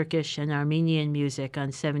of Turkish and Armenian music on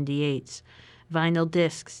 78s, vinyl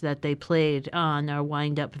discs that they played on our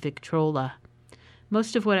wind-up Victrola.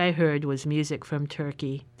 Most of what I heard was music from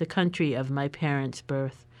Turkey, the country of my parents'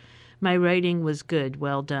 birth. My writing was good,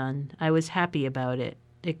 well done. I was happy about it.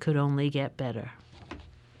 It could only get better.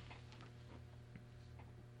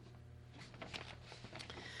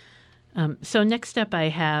 So next up I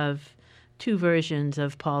have two versions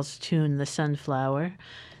of Paul's tune, The Sunflower.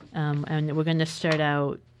 And we're going to start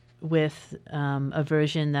out with a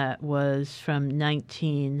version that was from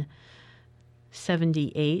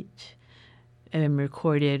 1978 and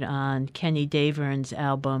recorded on Kenny Davern's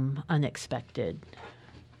album Unexpected.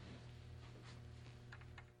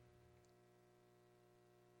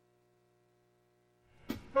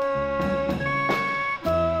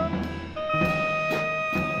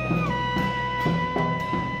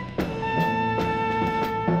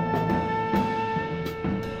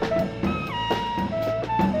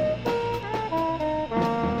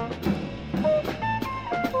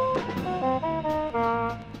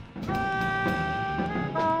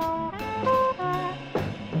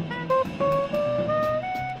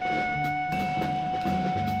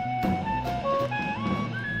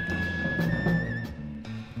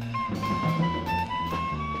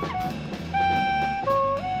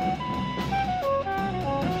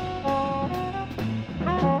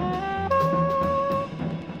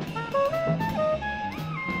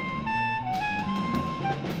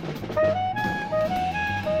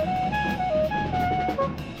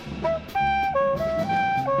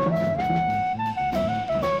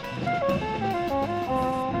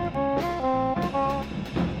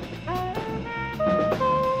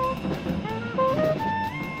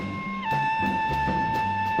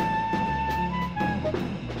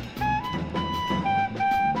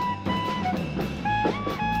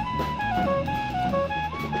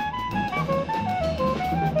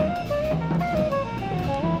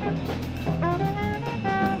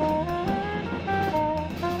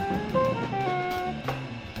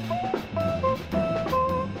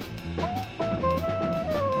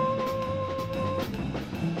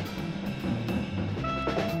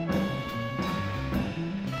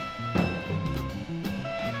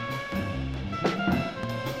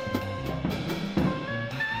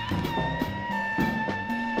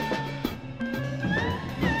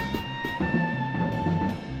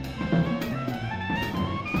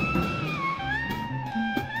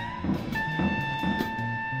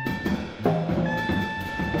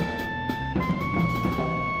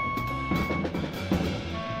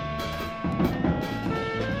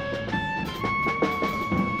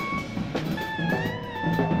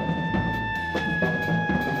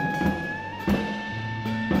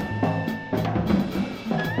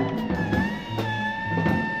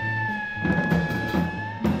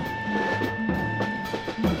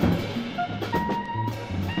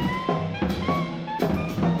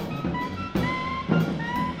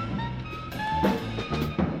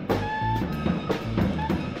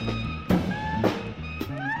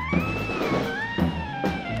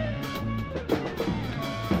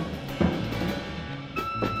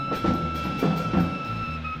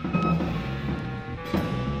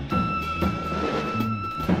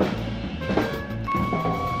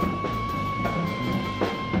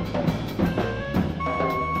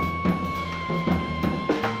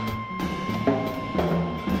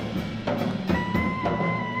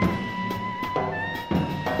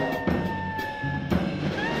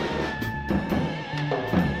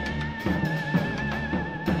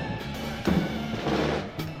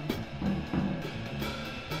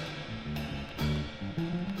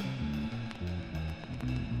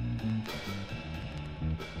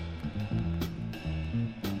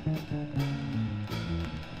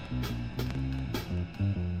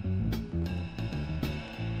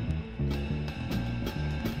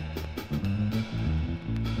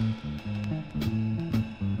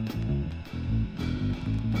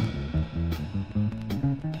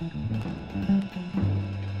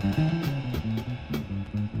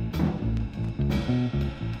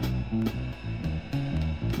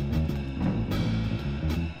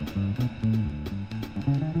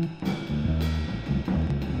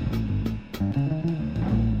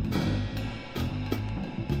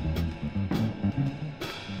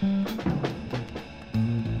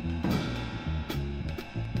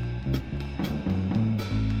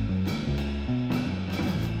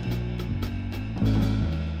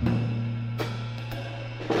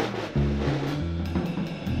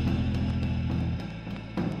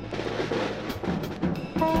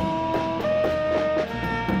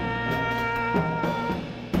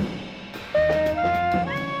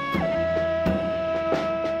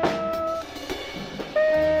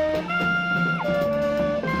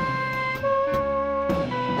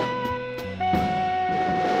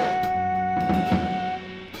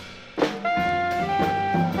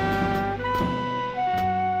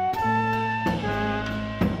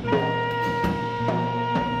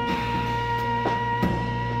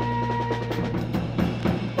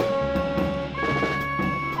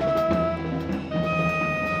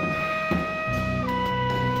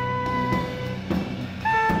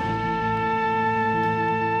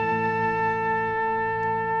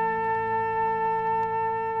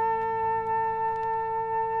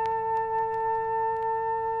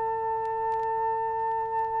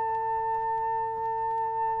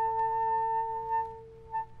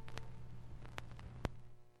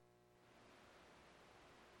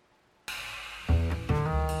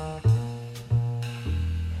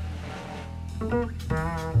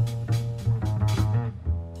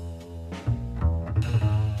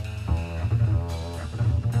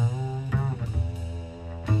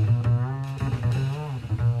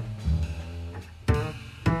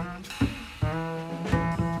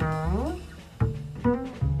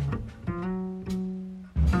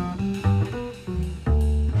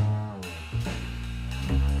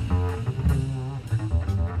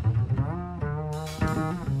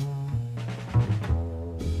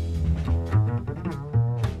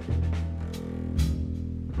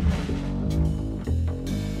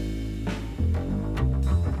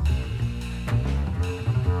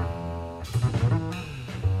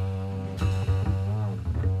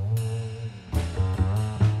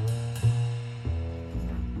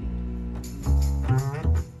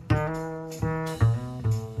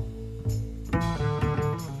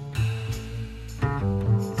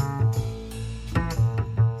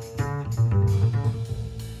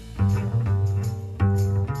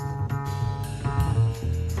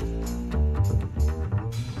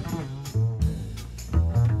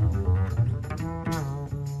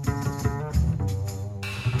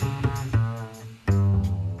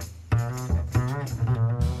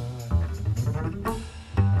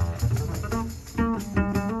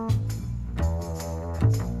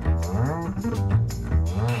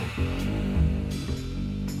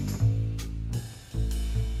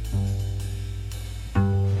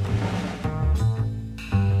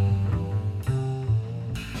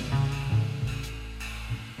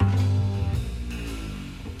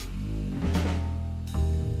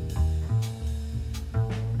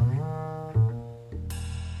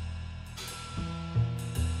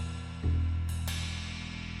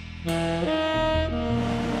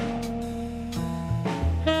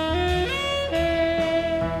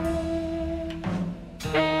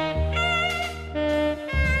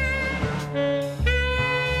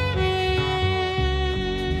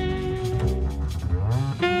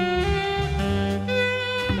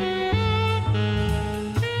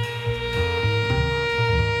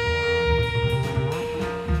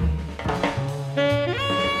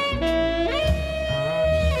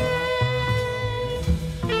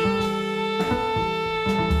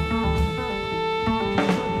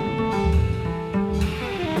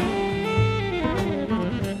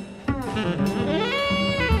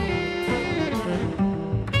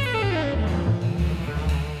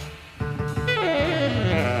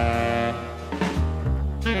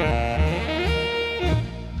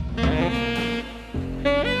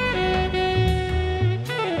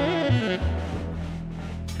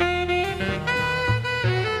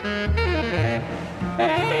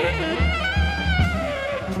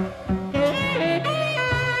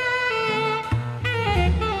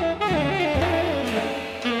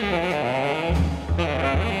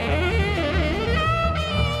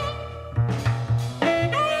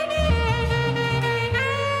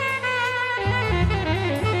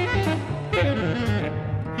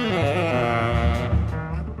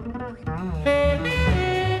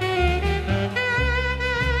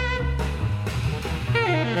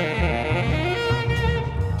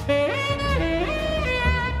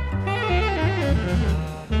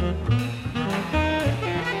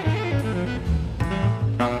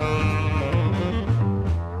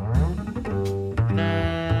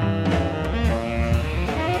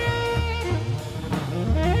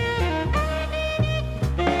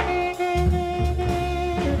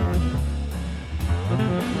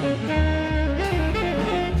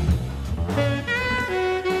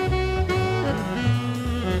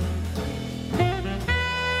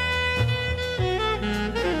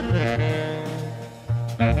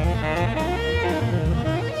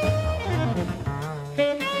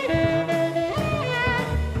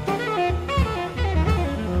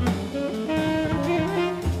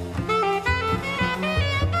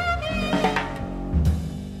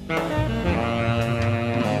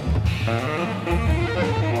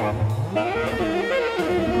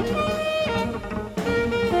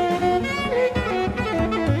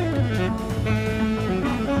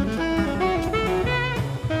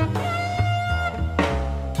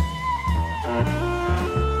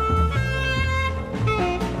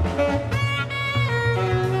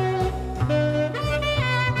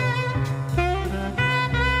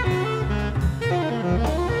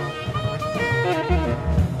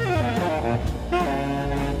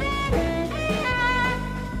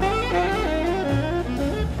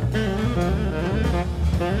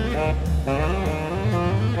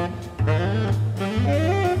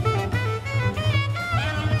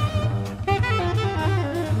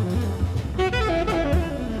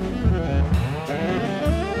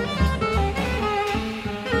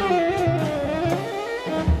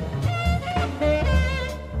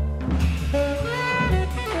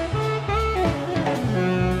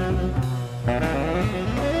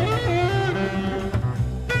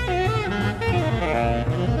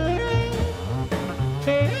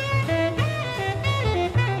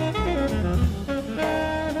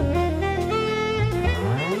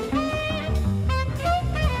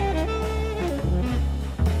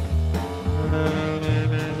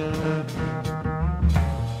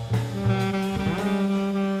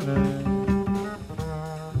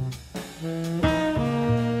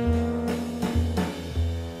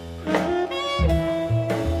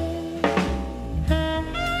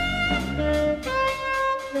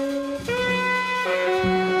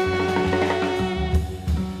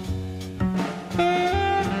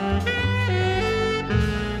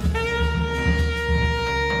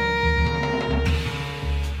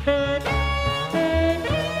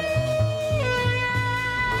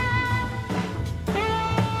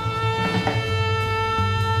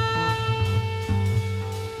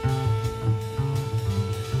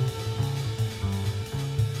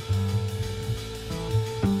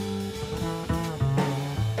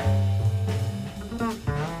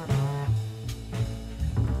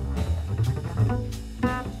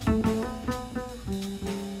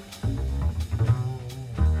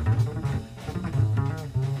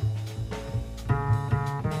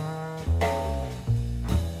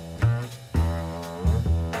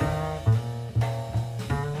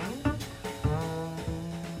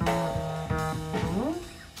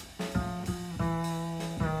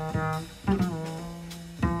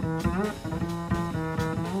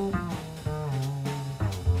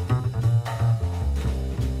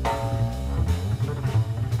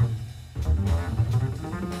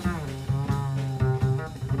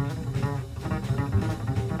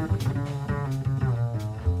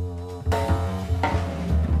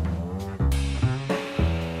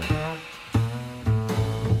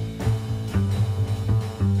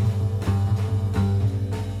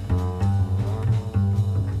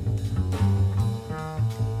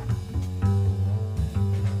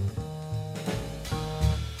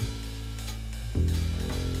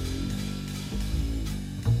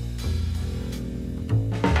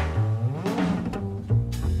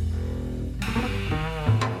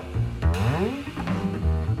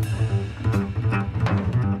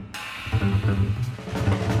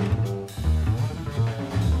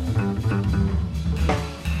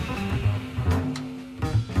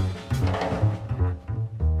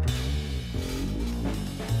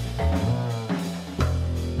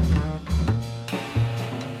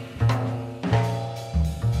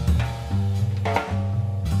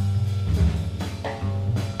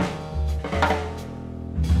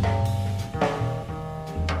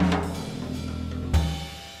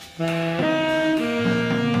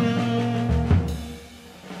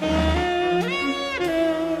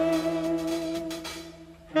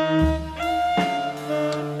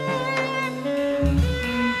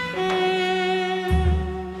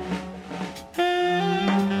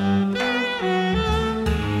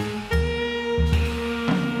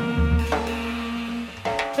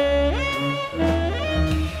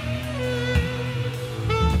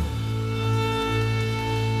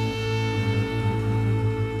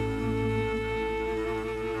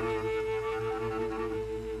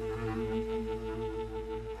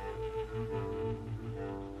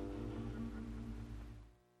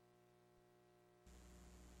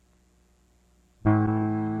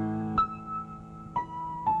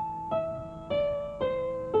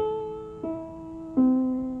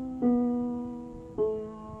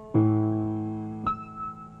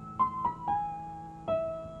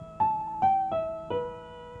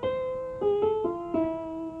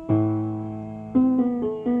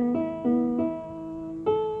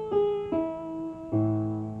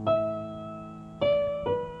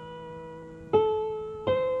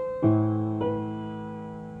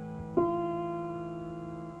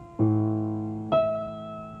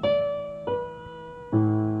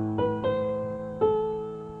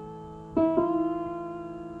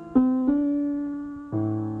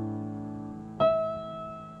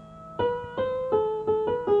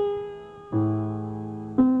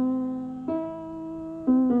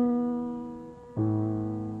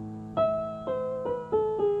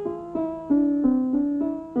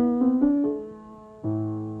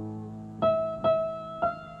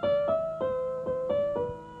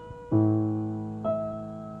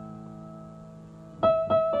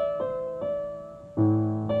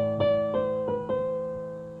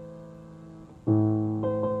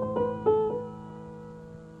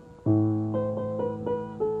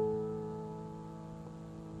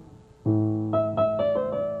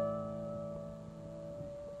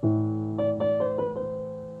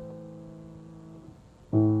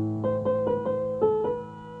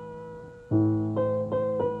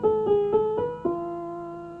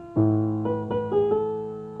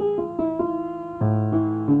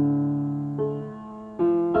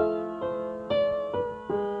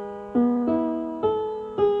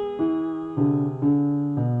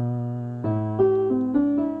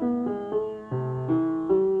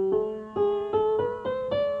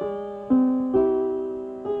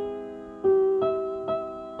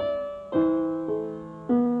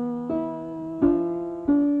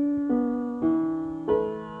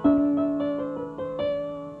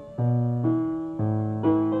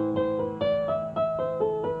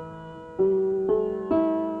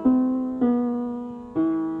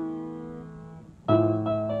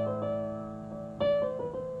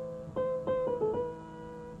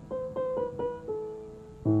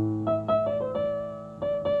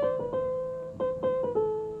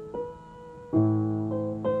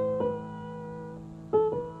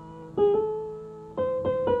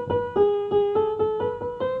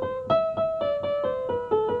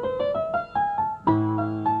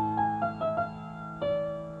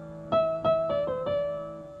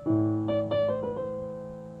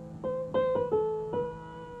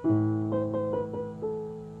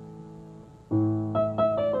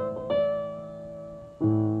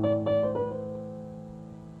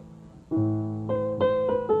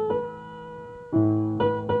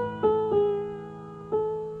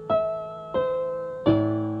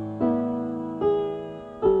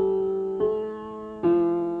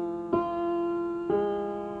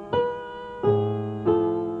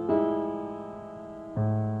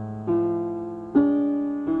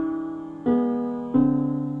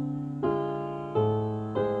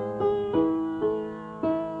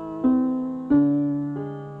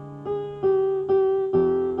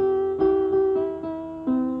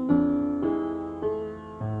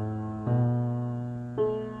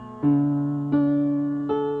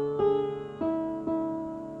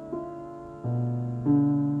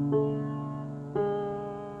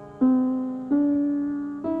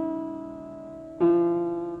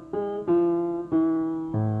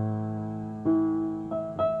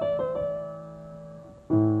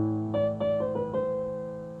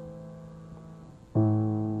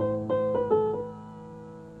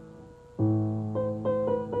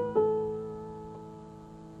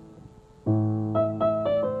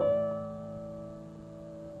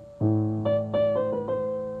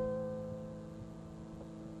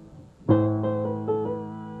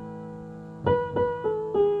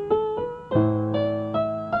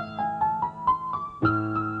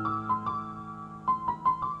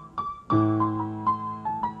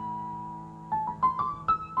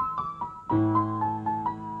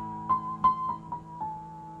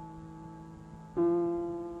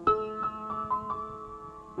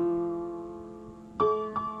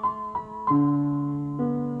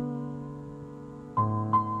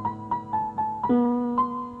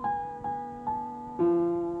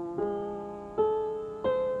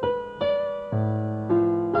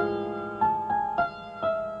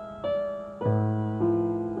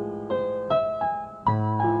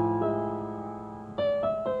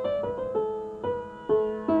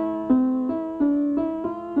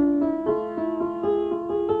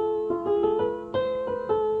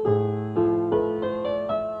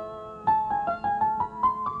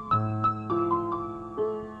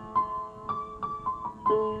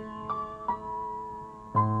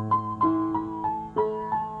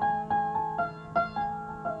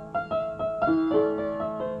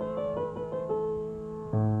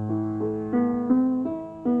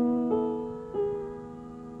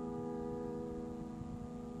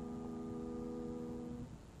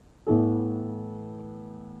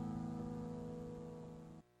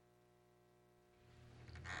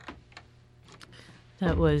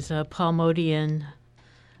 That was Paul Modian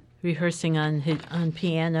rehearsing on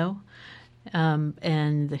piano,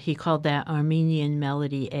 and he called that Armenian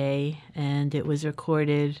Melody A, and it was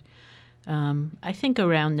recorded, I think,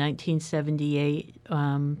 around 1978,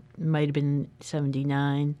 might have been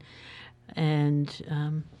 79,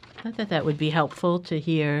 and I thought that would be helpful to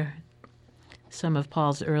hear some of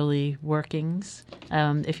Paul's early workings.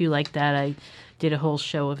 If you like that, I did a whole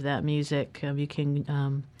show of that music. You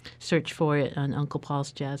can search for it on Uncle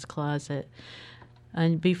Paul's Jazz Closet.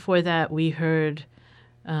 And before that, we heard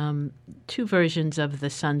two versions of The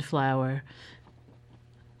Sunflower.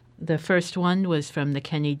 The first one was from the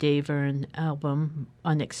Kenny Davern album,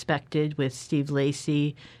 Unexpected, with Steve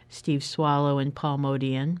Lacy, Steve Swallow, and Paul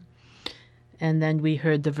Modian. And then we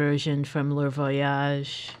heard the version from Le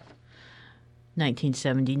Voyage,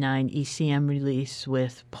 1979 ECM release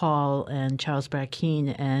with Paul and Charles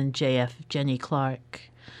Brackeen and Jenny Clark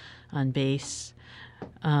on bass.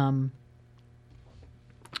 And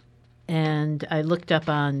I looked up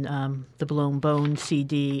on the Blown Bone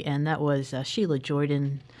CD, and that was Sheila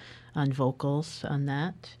Jordan on vocals on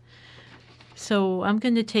that. So I'm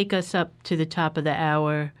going to take us up to the top of the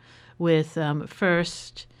hour with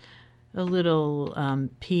first a little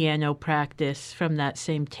piano practice from that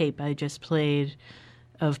same tape I just played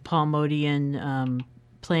of Paul Modian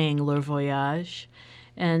playing Le Voyage.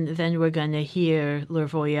 And then we're going to hear Le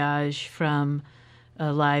Voyage from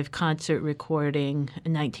a live concert recording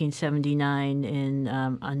in 1979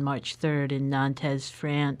 on March 3rd in Nantes,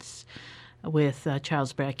 France, with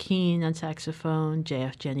Charles Brackeen on saxophone,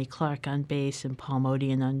 Jenny Clark on bass, and Paul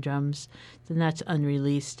Modian on drums. And that's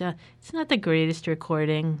unreleased. It's not the greatest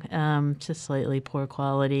recording. It's a slightly poor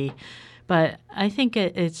quality, but I think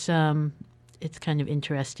it's kind of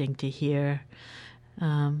interesting to hear,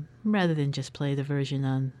 rather than just play the version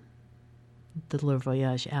on the Le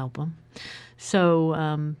Voyage album.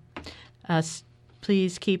 So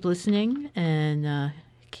please keep listening and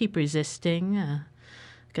keep resisting.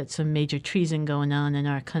 Got some major treason going on in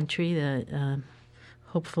our country that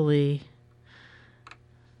hopefully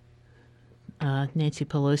Nancy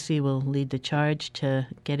Pelosi will lead the charge to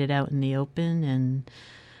get it out in the open,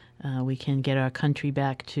 and we can get our country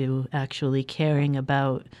back to actually caring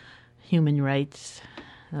about human rights.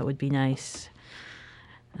 That would be nice.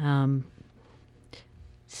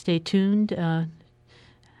 Stay tuned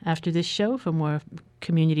after this show for more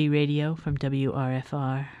community radio from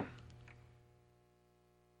WRFR.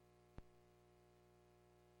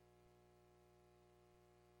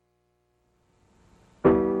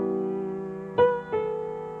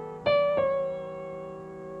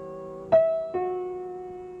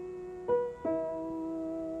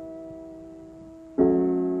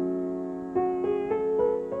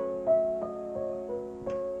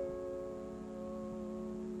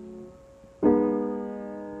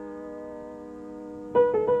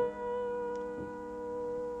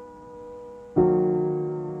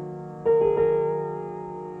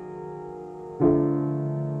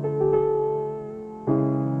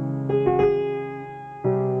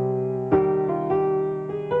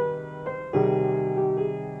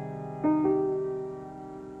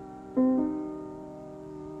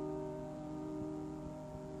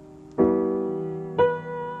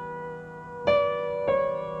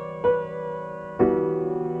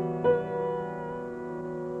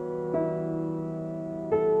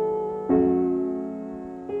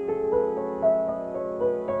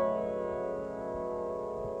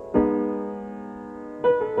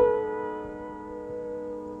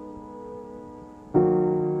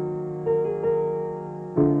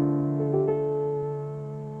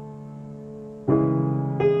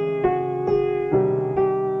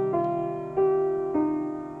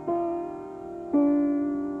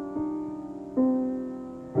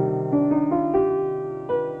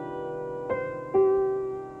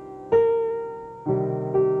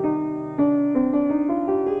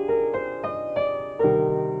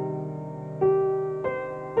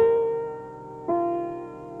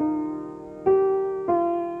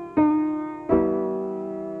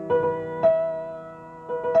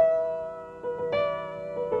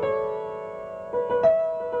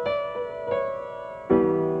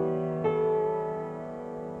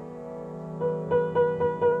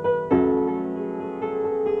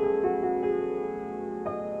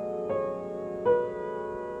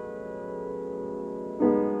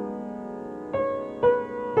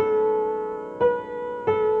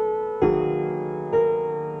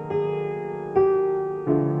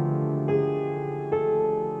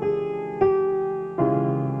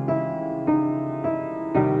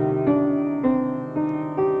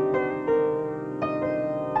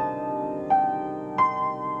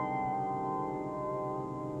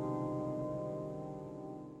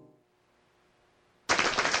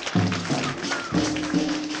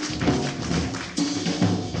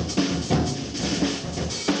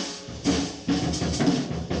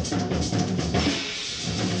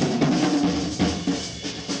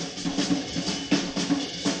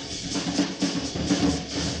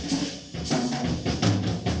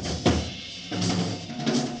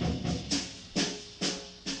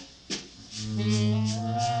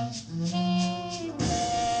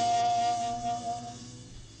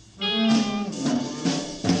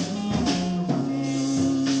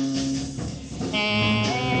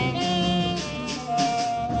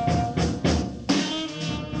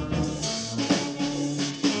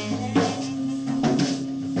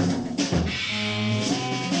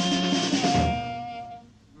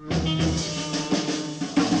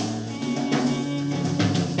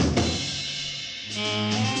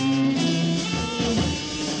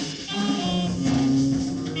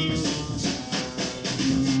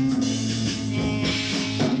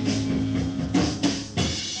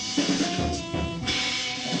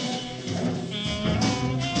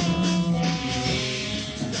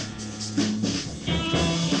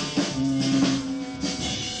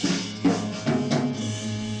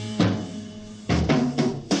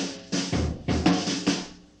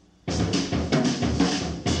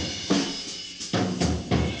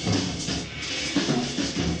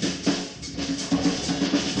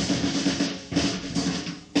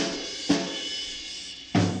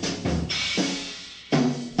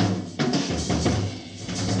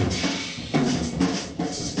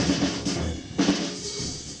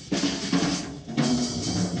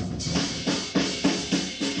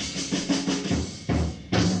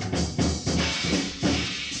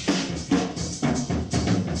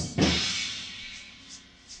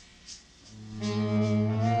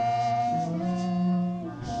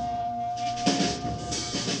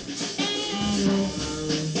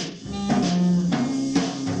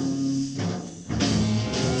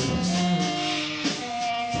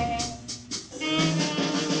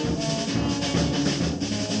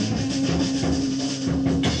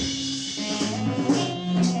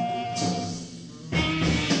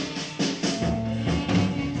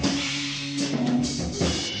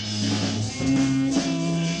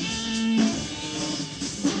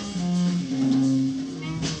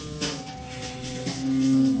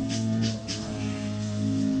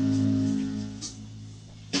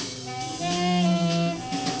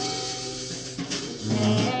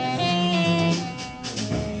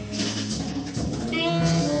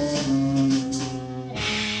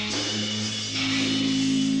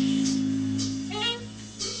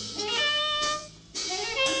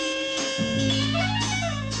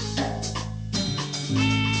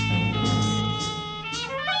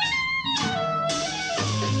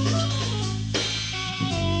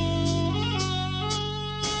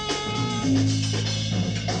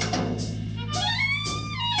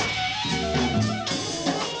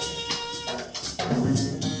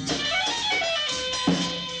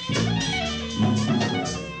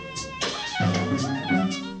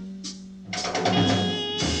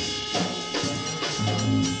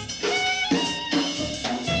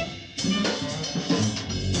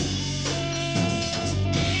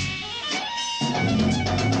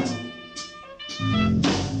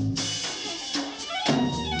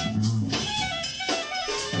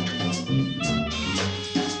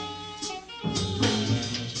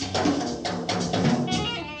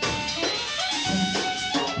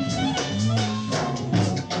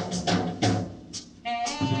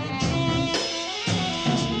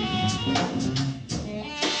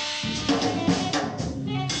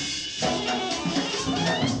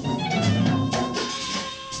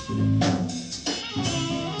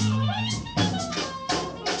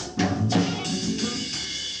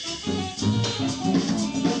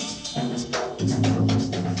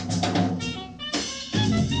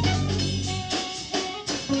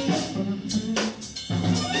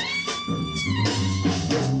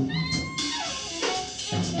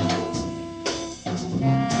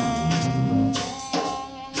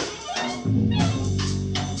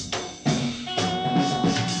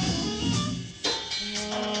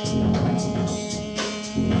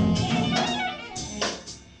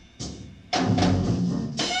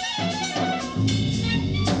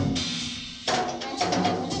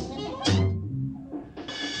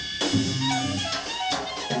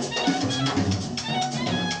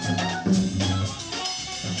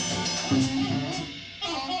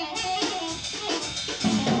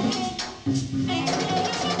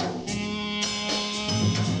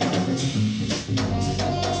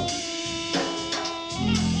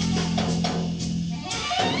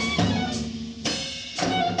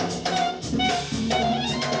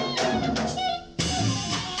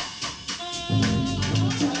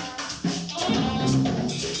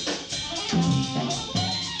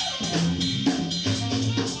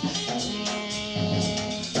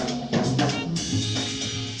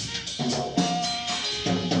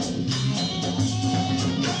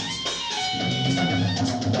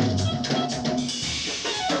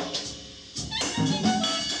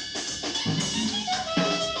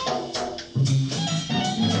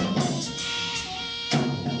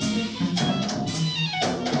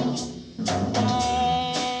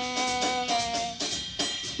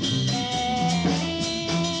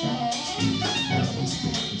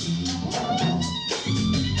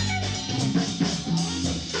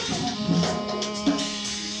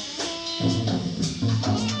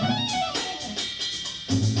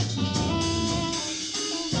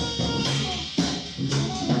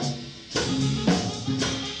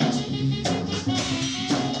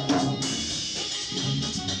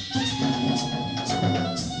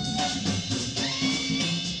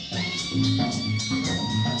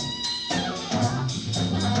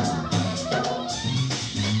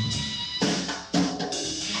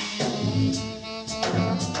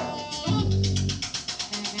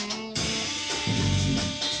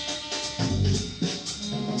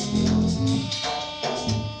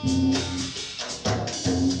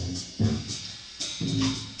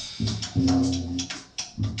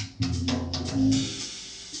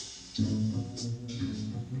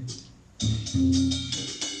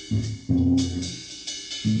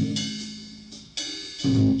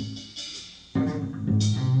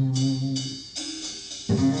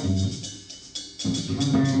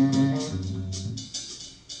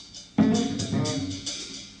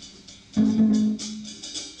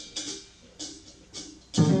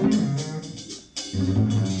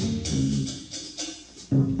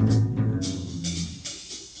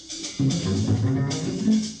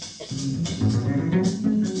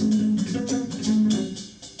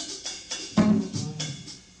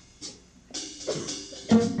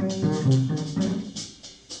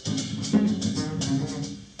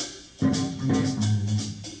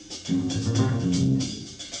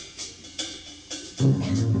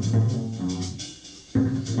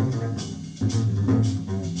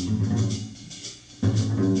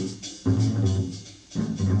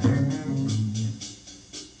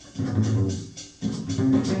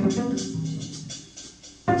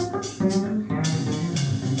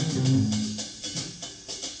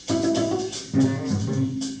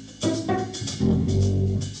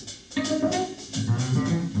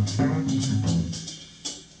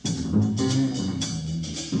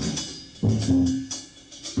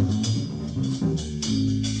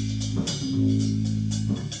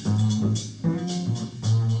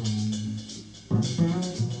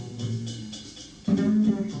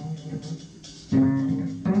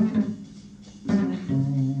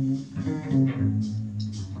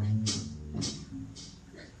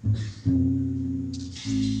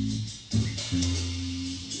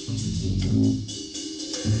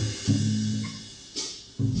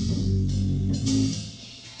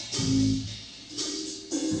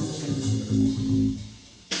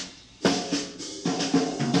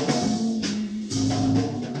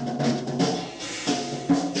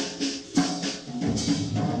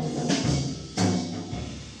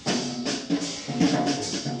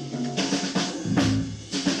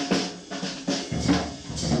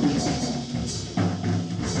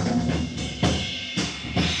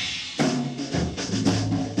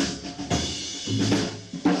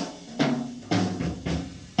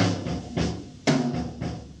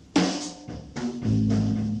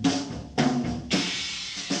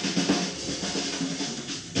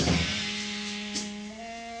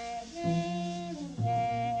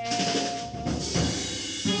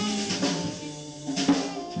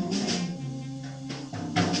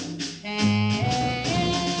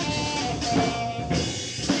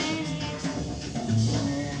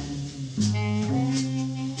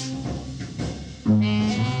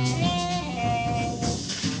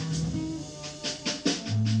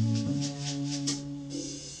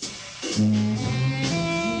 Mm.